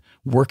 years and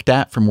worked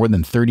at for more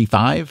than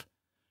 35?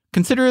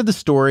 Consider the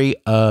story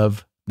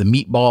of the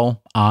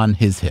meatball on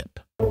his hip.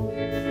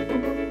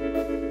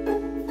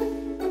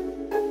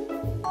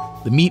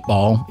 The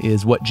meatball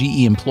is what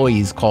GE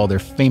employees call their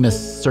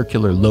famous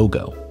circular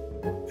logo.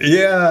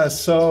 Yeah,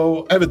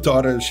 so I have a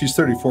daughter. She's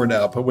 34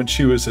 now, but when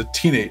she was a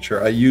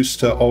teenager, I used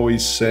to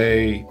always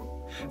say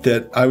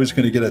that I was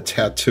going to get a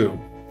tattoo.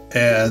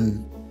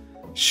 And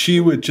she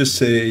would just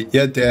say,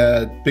 yeah,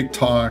 Dad, big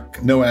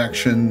talk, no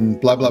action,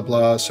 blah, blah,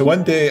 blah. So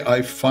one day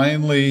I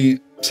finally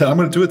said, I'm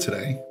going to do it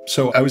today.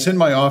 So I was in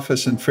my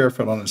office in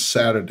Fairfield on a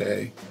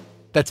Saturday.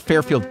 That's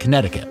Fairfield,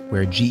 Connecticut,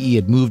 where GE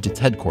had moved its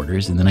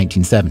headquarters in the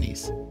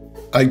 1970s.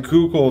 I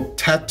Googled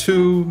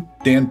tattoo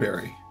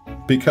Danbury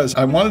because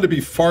I wanted to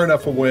be far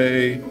enough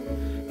away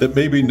that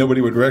maybe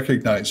nobody would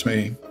recognize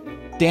me.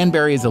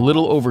 Danbury is a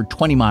little over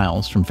 20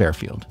 miles from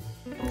Fairfield.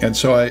 And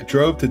so I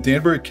drove to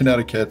Danbury,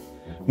 Connecticut,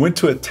 went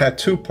to a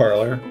tattoo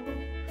parlor.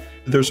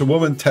 There's a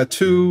woman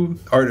tattoo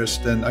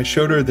artist, and I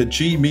showed her the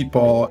G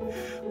meatball.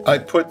 I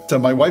put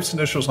my wife's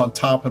initials on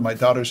top and my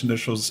daughter's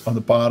initials on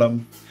the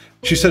bottom.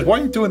 She said, "Why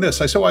are you doing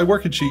this?" I said, "Well, I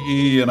work at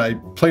GE and I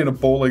play in a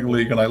bowling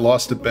league and I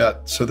lost a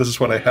bet, so this is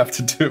what I have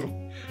to do."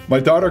 My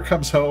daughter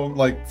comes home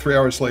like 3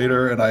 hours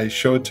later and I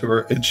show it to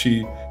her and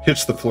she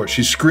hits the floor.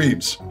 She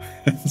screams.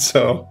 And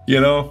so,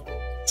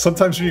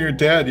 sometimes when you're a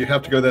dad, you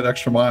have to go that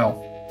extra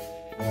mile.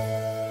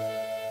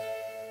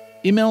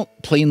 Immelt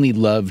plainly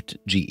loved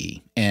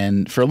GE,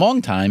 and for a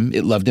long time,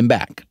 it loved him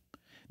back.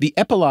 The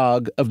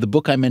epilogue of the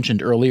book I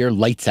mentioned earlier,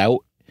 Lights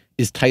Out,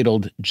 is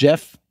titled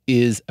Jeff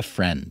is a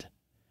Friend.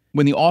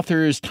 When the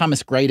authors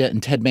Thomas Greida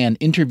and Ted Mann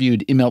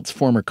interviewed Immelt's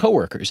former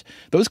coworkers,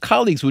 those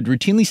colleagues would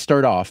routinely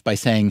start off by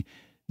saying,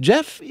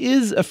 "Jeff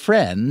is a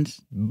friend,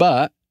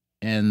 but,"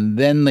 and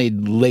then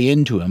they'd lay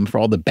into him for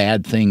all the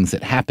bad things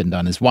that happened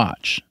on his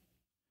watch.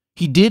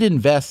 He did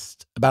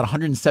invest about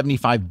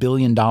 $175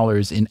 billion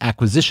in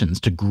acquisitions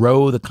to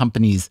grow the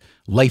company's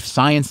life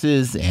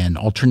sciences and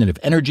alternative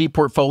energy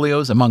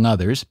portfolios, among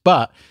others,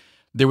 but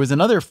there was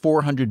another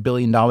 $400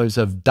 billion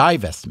of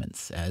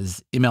divestments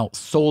as Immelt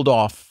sold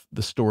off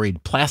the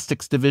storied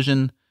plastics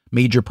division,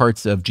 major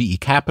parts of GE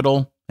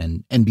Capital,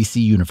 and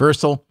NBC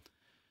Universal.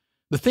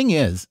 The thing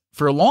is,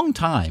 for a long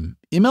time,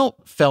 Immelt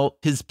felt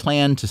his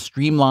plan to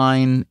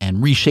streamline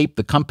and reshape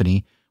the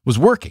company was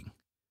working,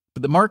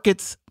 but the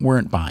markets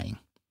weren't buying.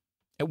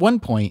 At one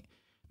point,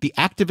 the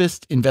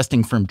activist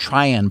investing firm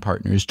Trian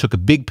Partners took a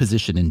big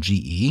position in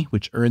GE,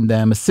 which earned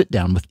them a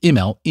sit-down with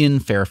Immelt in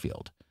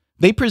Fairfield.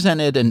 They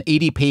presented an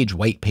 80-page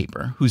white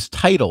paper whose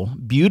title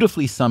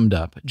beautifully summed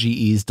up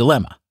GE's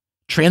dilemma.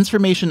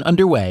 Transformation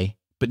underway,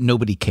 but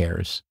nobody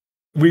cares.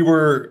 We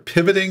were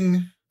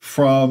pivoting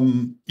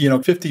from,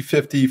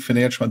 50-50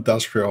 financial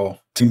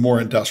industrial to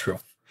more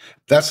industrial.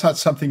 That's not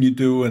something you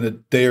do in a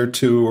day or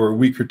two or a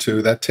week or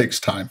two. That takes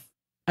time.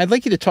 I'd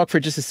like you to talk for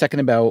just a second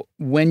about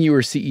when you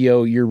were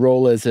CEO, your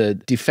role as a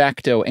de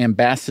facto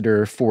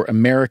ambassador for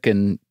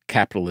American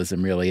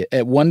capitalism, really.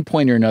 At one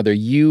point or another,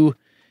 you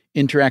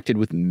interacted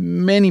with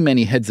many,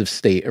 many heads of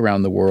state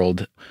around the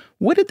world.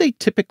 What did they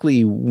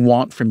typically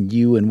want from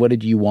you, and what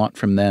did you want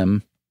from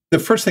them? The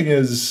first thing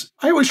is,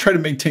 I always try to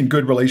maintain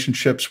good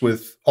relationships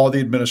with all the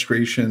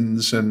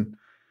administrations and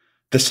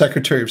the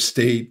Secretary of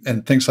State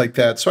and things like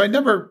that. So I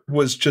never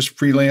was just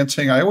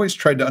freelancing. I always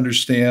tried to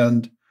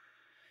understand,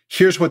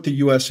 here's what the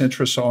U.S.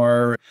 interests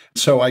are,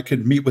 so I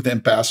could meet with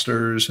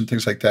ambassadors and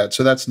things like that.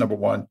 So that's number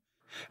one.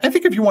 I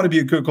think if you want to be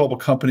a good global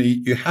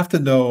company, you have to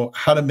know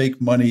how to make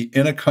money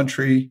in a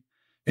country,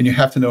 and you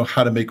have to know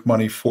how to make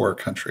money for a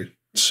country.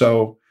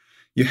 So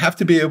you have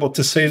to be able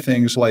to say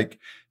things like,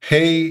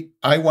 "Hey,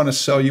 I want to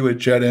sell you a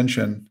jet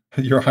engine,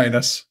 Your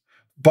Highness,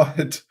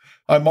 but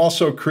I'm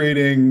also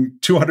creating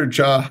 200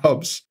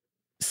 jobs."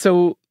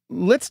 So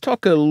let's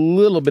talk a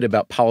little bit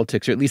about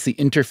politics, or at least the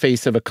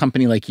interface of a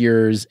company like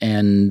yours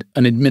and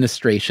an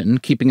administration,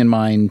 keeping in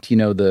mind,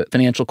 the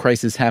financial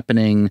crisis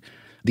happening,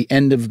 the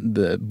end of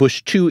the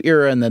Bush II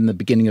era, and then the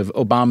beginning of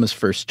Obama's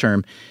first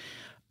term.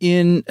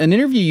 In an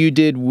interview you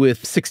did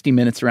with 60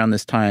 Minutes around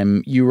this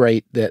time, you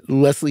write that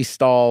Leslie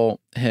Stahl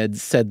had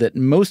said that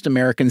most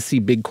Americans see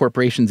big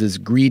corporations as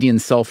greedy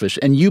and selfish,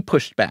 and you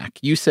pushed back.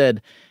 You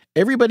said,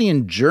 everybody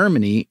in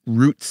Germany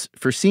roots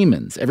for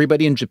Siemens.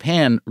 Everybody in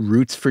Japan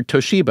roots for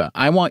Toshiba.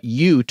 I want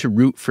you to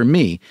root for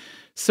me.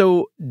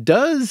 So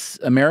does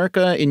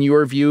America, in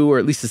your view, or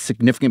at least a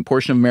significant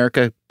portion of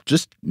America,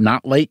 just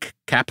not like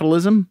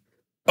capitalism?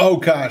 Oh,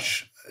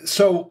 gosh.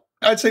 So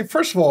I'd say,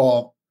 first of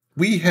all,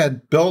 we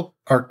had built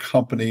our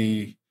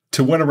company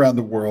to win around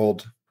the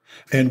world,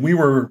 and we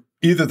were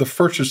either the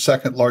first or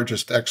second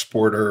largest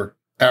exporter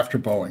after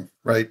Boeing,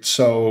 right?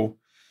 So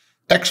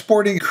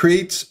exporting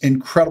creates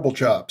incredible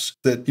jobs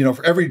that,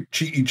 for every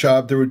GE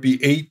job, there would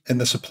be 8 in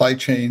the supply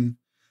chain.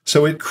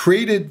 So it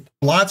created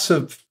lots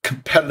of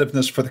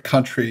competitiveness for the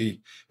country.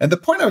 And the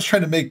point I was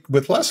trying to make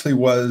with Leslie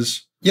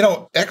was,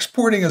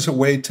 exporting is a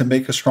way to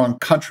make a strong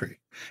country.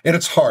 And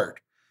it's hard.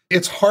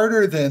 It's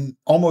harder than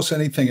almost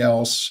anything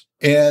else.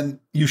 And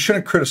you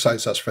shouldn't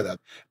criticize us for that.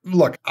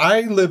 Look,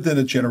 I lived in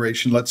a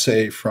generation, let's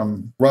say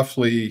from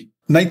roughly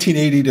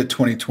 1980 to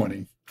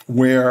 2020,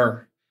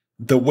 where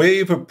the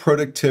wave of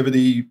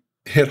productivity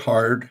hit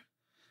hard,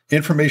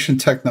 information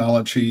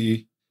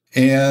technology,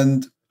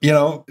 and,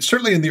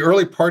 certainly in the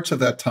early parts of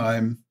that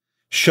time,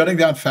 shutting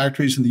down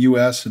factories in the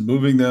US and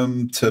moving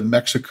them to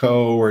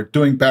Mexico or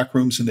doing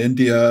backrooms in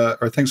India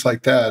or things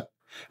like that.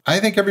 I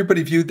think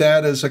everybody viewed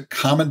that as a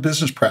common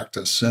business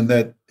practice, and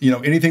that,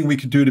 anything we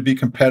could do to be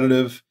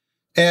competitive.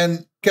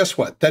 And guess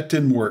what? That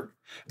didn't work.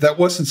 That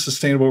wasn't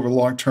sustainable over the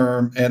long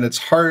term. And it's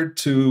hard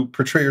to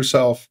portray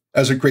yourself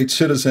as a great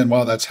citizen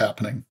while that's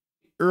happening.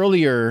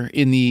 Earlier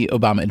in the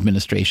Obama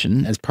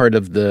administration, as part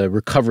of the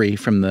recovery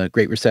from the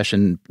Great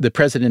Recession, the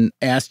president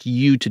asked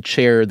you to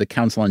chair the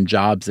Council on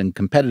Jobs and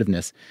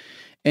Competitiveness.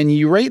 And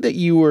you write that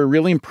you were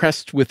really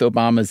impressed with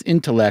Obama's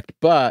intellect,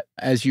 but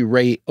as you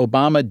write,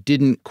 Obama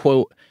didn't,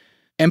 quote,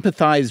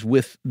 empathize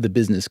with the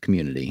business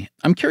community.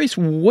 I'm curious,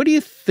 what do you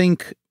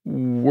think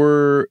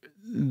were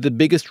the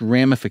biggest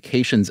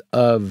ramifications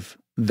of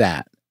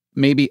that?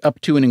 Maybe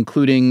up to and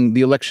including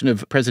the election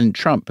of President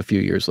Trump a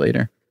few years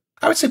later.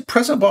 I would say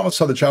President Obama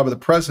saw the job of the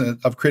president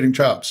of creating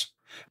jobs.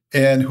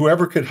 And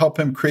whoever could help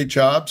him create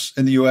jobs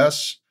in the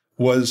U.S.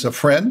 was a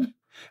friend.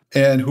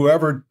 And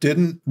whoever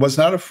didn't was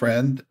not a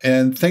friend.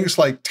 And things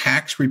like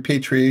tax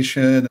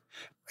repatriation,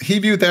 he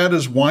viewed that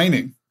as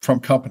whining from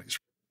companies.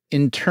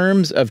 In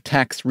terms of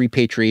tax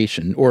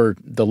repatriation, or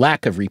the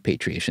lack of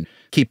repatriation,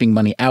 keeping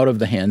money out of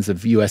the hands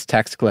of U.S.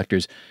 tax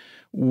collectors,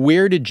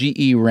 where did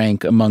GE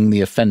rank among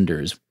the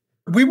offenders?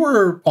 We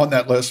were on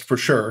that list for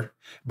sure.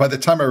 By the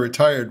time I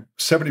retired,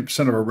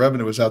 70% of our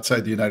revenue was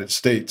outside the United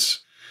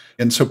States.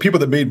 And so people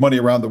that made money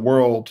around the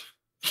world,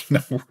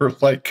 were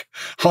like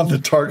on the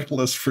target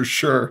list for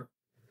sure.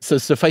 So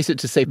suffice it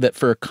to say that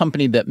for a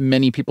company that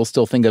many people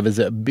still think of as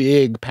a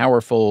big,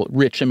 powerful,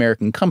 rich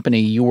American company,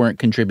 you weren't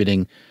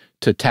contributing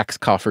to tax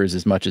coffers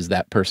as much as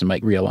that person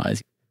might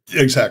realize.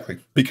 Exactly,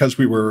 because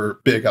we were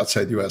big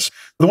outside the U.S.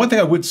 The one thing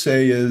I would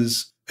say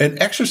is an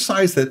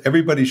exercise that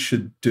everybody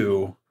should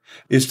do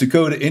is to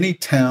go to any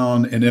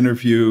town and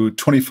interview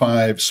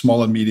 25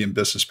 small and medium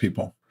business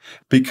people,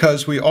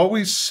 because we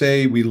always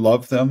say we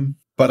love them,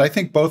 but I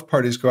think both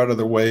parties go out of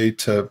their way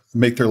to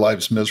make their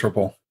lives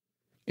miserable.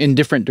 In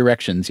different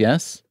directions,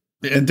 yes?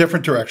 In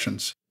different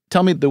directions.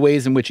 Tell me the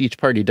ways in which each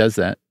party does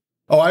that.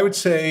 Oh, I would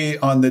say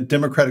on the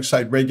Democratic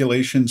side,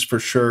 regulations for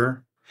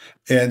sure.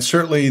 And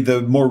certainly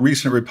the more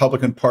recent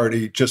Republican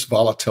Party, just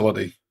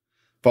volatility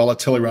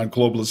around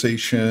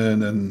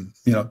globalization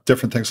and,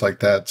 different things like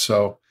that.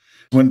 So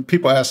when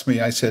people ask me,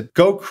 I said,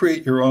 go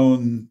create your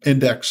own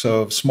index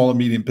of small and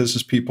medium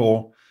business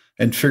people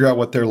and figure out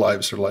what their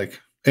lives are like.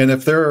 And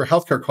if their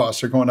healthcare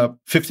costs are going up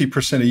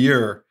 50% a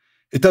year,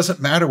 it doesn't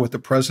matter what the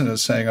president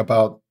is saying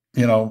about,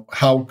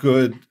 how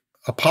good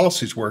a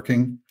policy is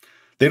working.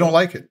 They don't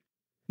like it.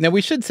 Now,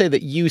 we should say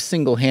that you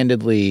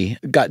single-handedly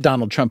got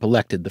Donald Trump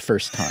elected the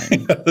first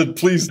time.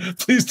 Please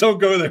don't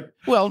go there.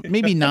 Well,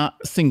 maybe not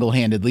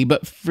single-handedly,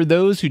 but for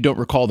those who don't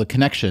recall the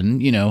connection,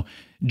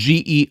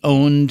 GE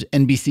owned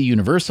NBC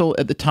Universal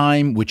at the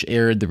time, which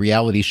aired the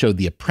reality show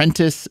The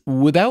Apprentice,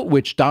 without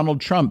which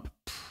Donald Trump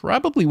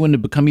probably wouldn't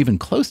have become even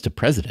close to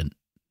president.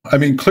 I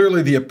mean,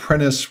 clearly The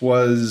Apprentice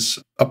was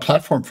a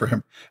platform for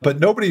him. But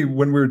nobody,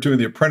 when we were doing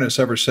The Apprentice,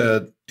 ever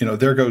said,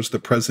 there goes the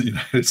president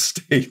of the United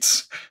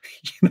States.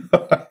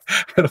 I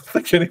don't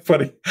think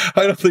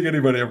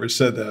anybody ever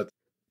said that.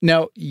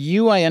 Now,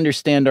 you, I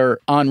understand,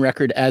 are on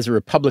record as a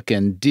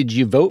Republican. Did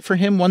you vote for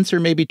him once or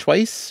maybe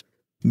twice?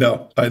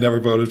 No, I never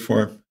voted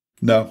for him.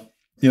 No.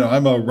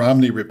 I'm a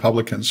Romney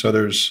Republican, so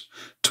there's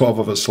 12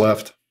 of us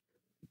left.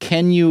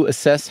 Can you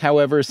assess,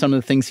 however, some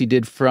of the things he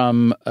did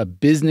from a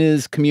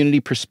business community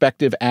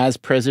perspective as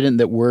president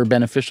that were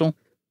beneficial?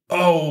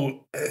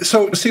 Oh,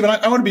 so Stephen,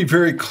 I want to be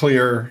very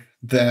clear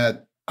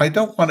that I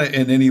don't want to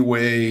in any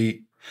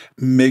way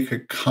make a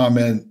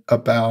comment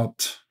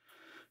about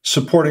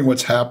supporting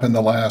what's happened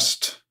the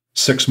last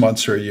 6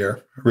 months or a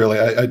year. Really,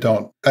 I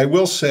don't. I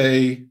will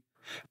say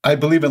I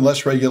believe in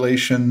less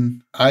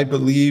regulation. I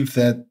believe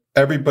that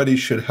everybody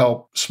should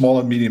help small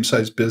and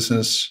medium-sized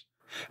business.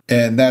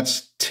 And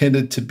that's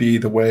tended to be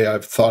the way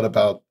I've thought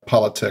about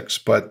politics.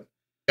 But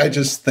I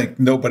just think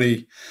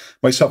nobody,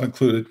 myself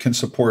included, can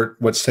support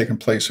what's taken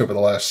place over the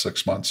last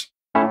 6 months.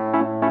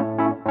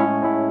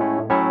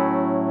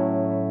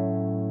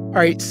 All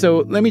right, so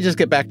let me just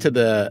get back to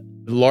the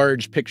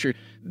large picture.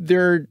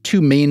 There are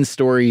two main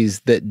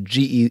stories that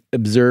GE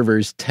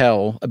observers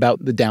tell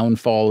about the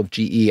downfall of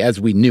GE as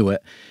we knew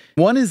it.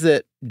 One is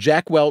that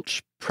Jack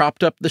Welch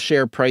propped up the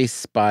share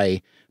price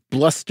by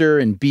bluster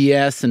and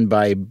BS and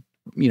by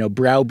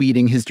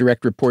browbeating his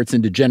direct reports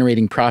into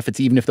generating profits,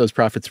 even if those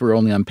profits were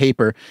only on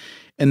paper,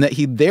 and that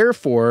he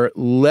therefore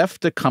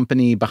left a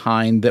company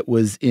behind that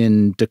was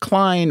in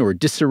decline or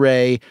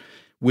disarray,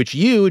 which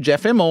you,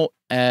 Jeff Immelt,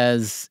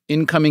 as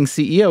incoming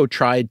CEO,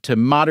 tried to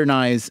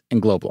modernize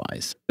and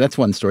globalize. That's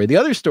one story. The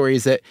other story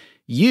is that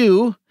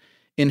you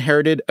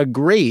inherited a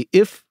gray,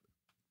 if,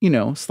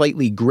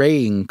 slightly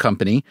graying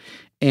company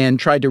and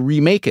tried to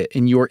remake it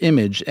in your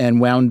image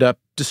and wound up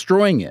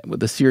destroying it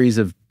with a series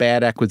of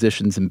bad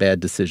acquisitions and bad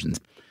decisions.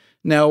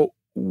 Now,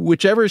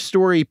 whichever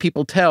story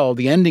people tell,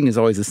 the ending is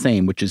always the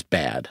same, which is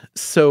bad.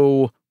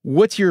 So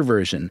what's your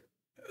version?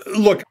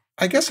 Look,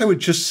 I guess I would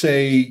just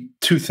say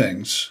two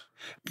things.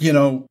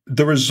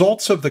 The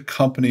results of the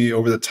company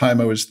over the time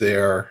I was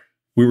there,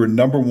 we were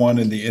number one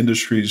in the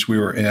industries we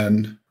were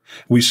in.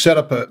 We set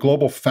up a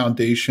global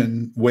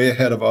foundation way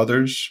ahead of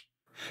others.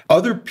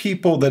 Other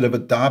people that have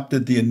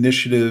adopted the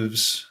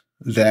initiatives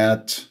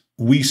that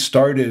we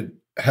started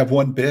have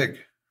won big,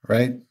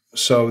 right?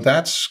 So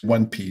that's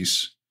one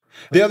piece.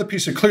 The other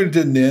piece, it clearly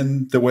didn't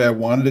end the way I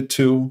wanted it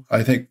to.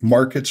 I think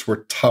markets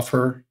were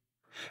tougher.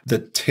 The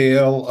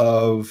tail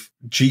of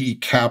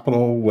GE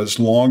Capital was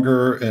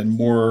longer and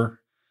more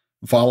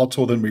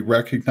volatile than we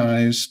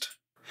recognized.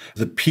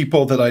 The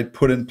people that I'd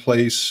put in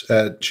place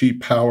at GE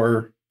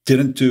Power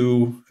didn't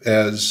do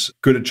as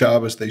good a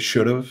job as they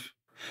should have.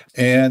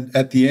 And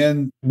at the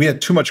end, we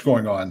had too much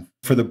going on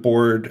for the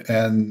board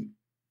and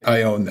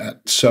I own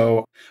that.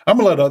 So I'm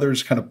going to let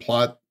others kind of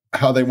plot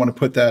how they want to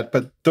put that.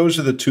 But those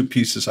are the two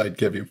pieces I'd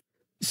give you.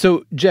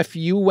 So, Jeff,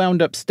 you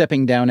wound up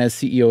stepping down as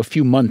CEO a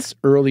few months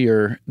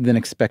earlier than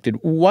expected.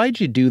 Why'd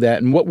you do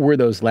that? And what were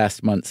those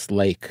last months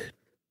like?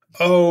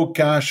 Oh,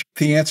 gosh.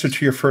 The answer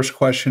to your first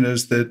question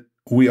is that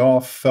we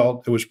all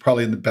felt it was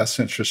probably in the best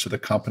interest of the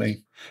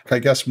company. I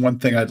guess one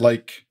thing I'd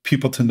like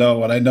people to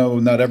know, and I know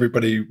not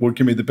everybody will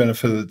give me the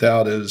benefit of the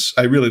doubt, is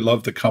I really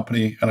love the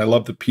company and I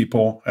love the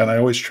people, and I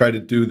always try to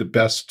do the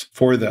best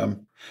for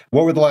them.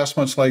 What were the last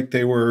months like?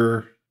 They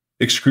were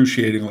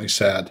excruciatingly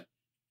sad.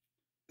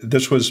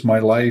 This was my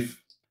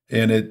life,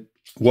 and it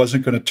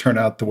wasn't going to turn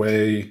out the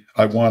way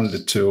I wanted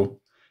it to.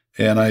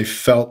 And I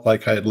felt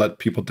like I had let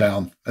people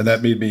down, and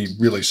that made me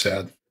really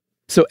sad.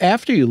 So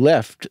after you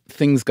left,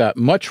 things got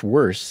much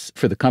worse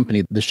for the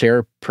company. The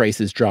share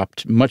prices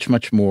dropped much,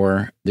 much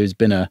more. There's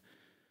been a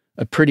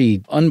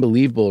pretty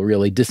unbelievable,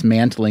 really,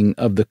 dismantling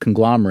of the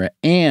conglomerate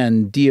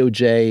and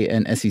DOJ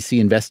and SEC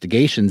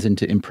investigations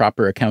into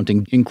improper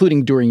accounting,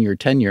 including during your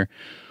tenure.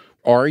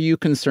 Are you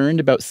concerned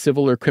about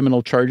civil or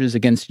criminal charges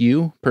against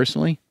you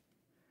personally?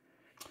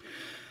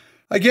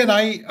 Again,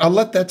 I'll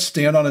let that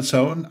stand on its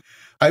own.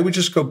 I would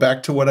just go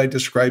back to what I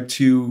described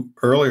to you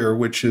earlier,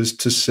 which is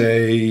to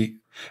say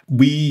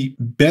we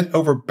bent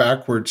over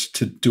backwards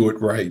to do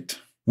it right.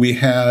 We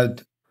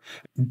had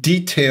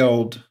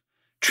detailed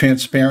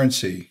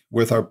transparency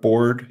with our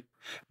board.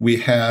 We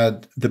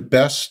had the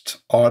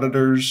best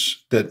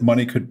auditors that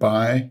money could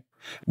buy.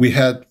 We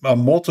had a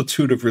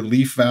multitude of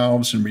relief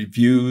valves and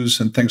reviews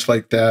and things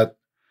like that.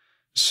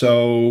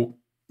 So,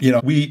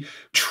 we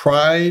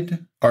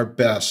tried our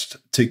best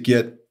to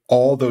get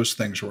all those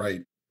things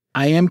right.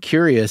 I am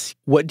curious,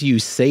 what do you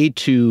say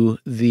to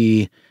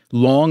the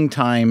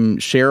longtime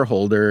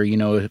shareholder,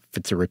 if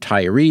it's a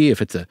retiree,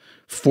 if it's a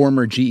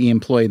former GE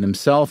employee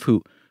themselves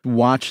who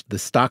watched the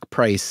stock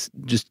price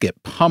just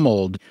get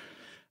pummeled?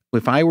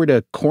 If I were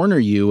to corner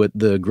you at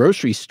the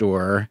grocery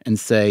store and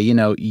say,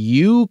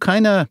 you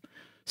kind of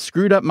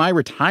screwed up my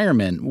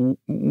retirement,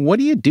 what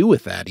do you do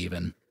with that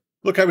even?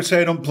 Look, I would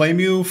say I don't blame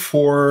you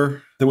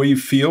for the way you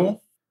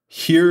feel.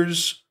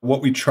 Here's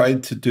what we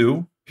tried to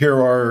do. Here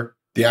are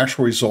the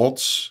actual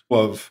results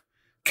of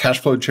cash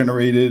flow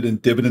generated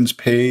and dividends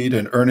paid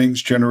and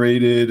earnings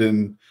generated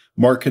and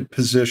market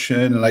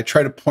position. And I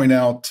try to point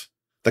out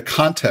the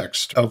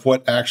context of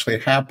what actually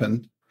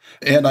happened.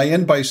 And I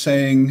end by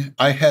saying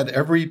I had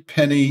every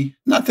penny,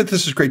 not that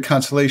this is great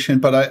consolation,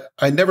 but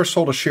I never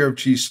sold a share of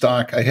G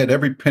stock. I had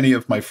every penny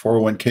of my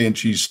 401k in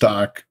G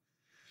stock.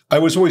 I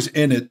was always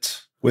in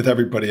it with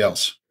everybody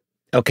else.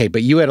 Okay,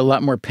 but you had a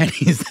lot more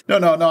pennies. No.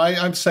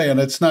 I'm saying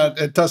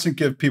it doesn't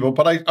give people,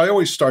 but I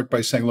always start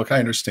by saying, look, I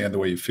understand the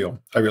way you feel.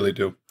 I really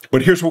do.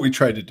 But here's what we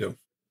tried to do.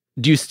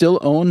 Do you still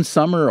own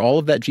some or all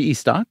of that GE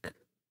stock?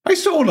 I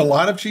still own a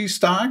lot of G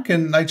stock,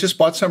 and I just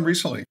bought some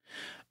recently.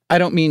 I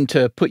don't mean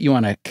to put you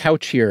on a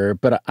couch here,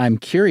 but I'm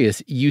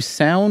curious. You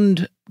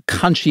sound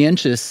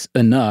conscientious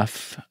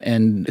enough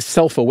and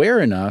self-aware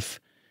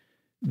enough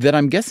that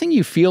I'm guessing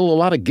you feel a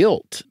lot of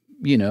guilt.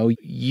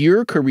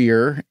 Your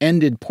career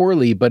ended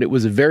poorly, but it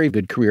was a very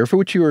good career for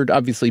which you were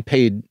obviously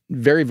paid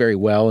very, very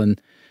well. And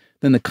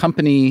then the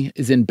company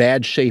is in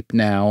bad shape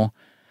now.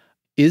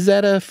 Is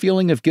that a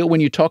feeling of guilt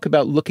when you talk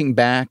about looking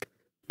back?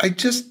 I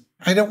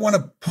don't want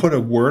to put a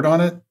word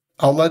on it.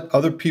 I'll let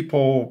other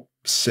people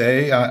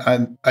say.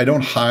 I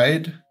don't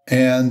hide.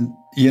 And,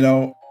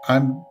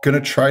 I'm going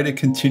to try to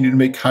continue to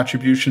make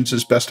contributions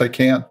as best I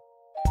can.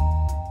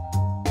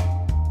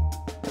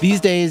 These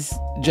days,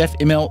 Jeff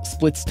Immelt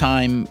splits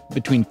time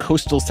between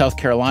coastal South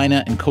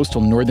Carolina and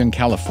coastal Northern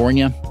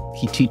California.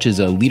 He teaches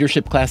a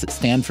leadership class at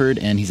Stanford,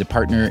 and he's a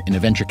partner in a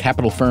venture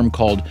capital firm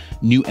called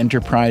New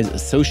Enterprise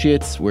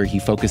Associates, where he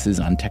focuses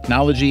on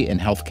technology and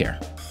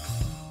healthcare.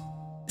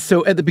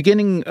 So at the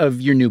beginning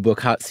of your new book,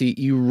 Hot Seat,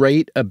 you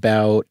write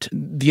about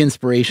the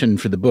inspiration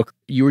for the book.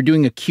 You were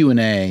doing a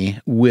Q&A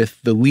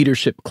with the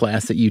leadership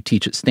class that you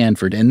teach at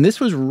Stanford. And this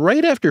was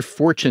right after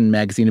Fortune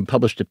magazine had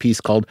published a piece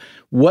called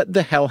What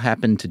the Hell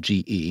Happened to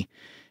GE?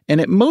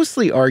 And it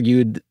mostly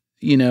argued,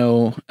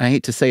 I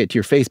hate to say it to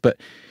your face, but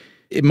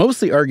it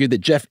mostly argued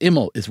that Jeff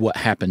Immelt is what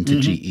happened to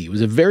GE. It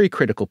was a very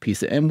critical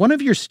piece. And one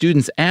of your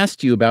students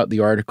asked you about the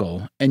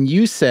article, and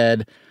you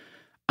said,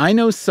 I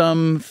know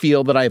some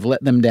feel that I've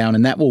let them down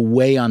and that will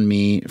weigh on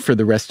me for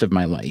the rest of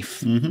my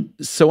life.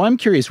 So I'm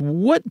curious,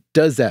 what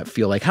does that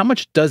feel like? How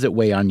much does it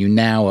weigh on you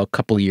now, a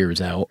couple years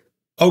out?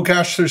 Oh,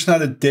 gosh, there's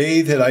not a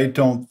day that I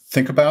don't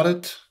think about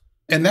it.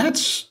 And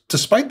that's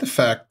despite the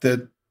fact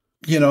that,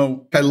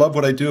 I love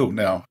what I do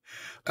now.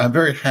 I'm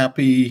very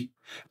happy.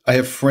 I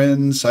have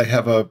friends. I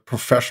have a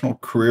professional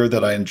career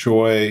that I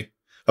enjoy. I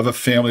have a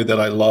family that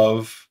I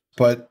love.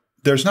 But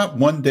there's not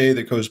one day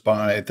that goes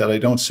by that I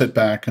don't sit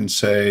back and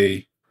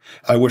say,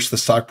 I wish the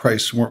stock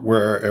price weren't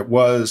where it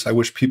was. I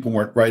wish people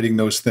weren't writing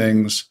those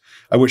things.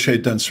 I wish I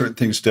had done certain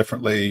things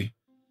differently.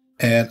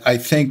 And I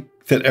think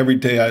that every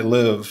day I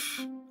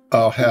live,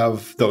 I'll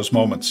have those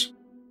moments.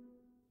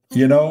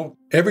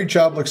 Every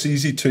job looks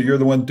easy till you're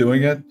the one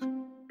doing it.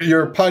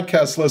 Your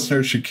podcast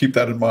listeners should keep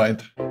that in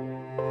mind.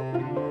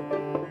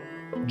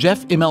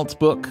 Jeff Immelt's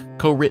book,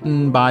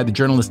 co-written by the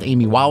journalist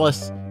Amy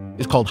Wallace,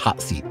 is called Hot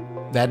Seat.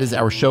 That is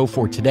our show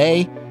for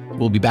today.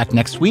 We'll be back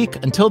next week.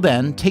 Until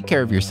then, take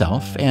care of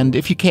yourself, and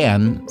if you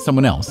can,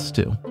 someone else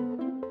too.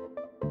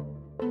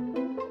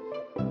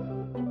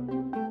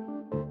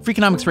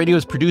 Freakonomics Radio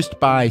is produced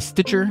by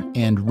Stitcher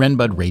and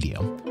Renbud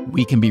Radio.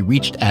 We can be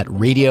reached at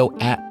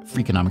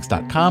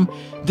radio@freakonomics.com.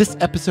 This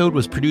episode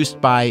was produced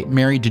by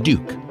Mary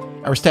DeDuke.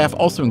 Our staff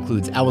also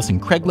includes Allison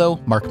Craiglow,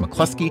 Mark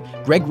McCluskey,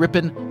 Greg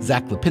Rippin,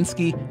 Zach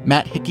Lipinski,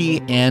 Matt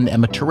Hickey, and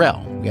Emma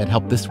Terrell. We had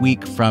help this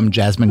week from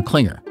Jasmine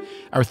Klinger.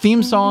 Our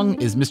theme song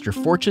is Mr.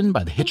 Fortune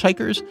by the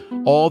Hitchhikers.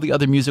 All the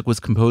other music was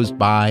composed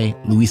by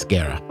Luis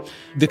Guerra.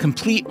 The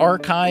complete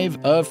archive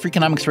of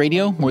Freakonomics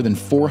Radio, more than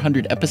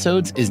 400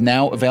 episodes, is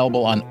now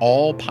available on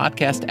all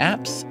podcast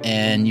apps,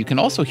 and you can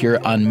also hear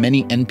it on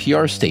many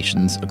NPR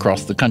stations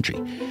across the country.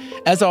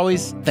 As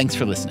always, thanks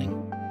for listening.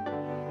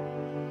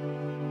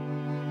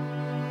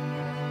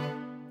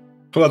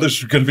 Well,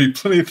 there's going to be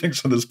plenty of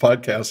things on this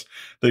podcast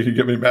that could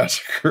get me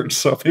massacred,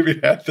 so maybe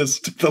add this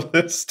to the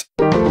list.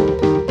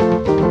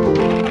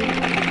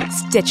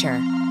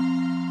 Stitcher.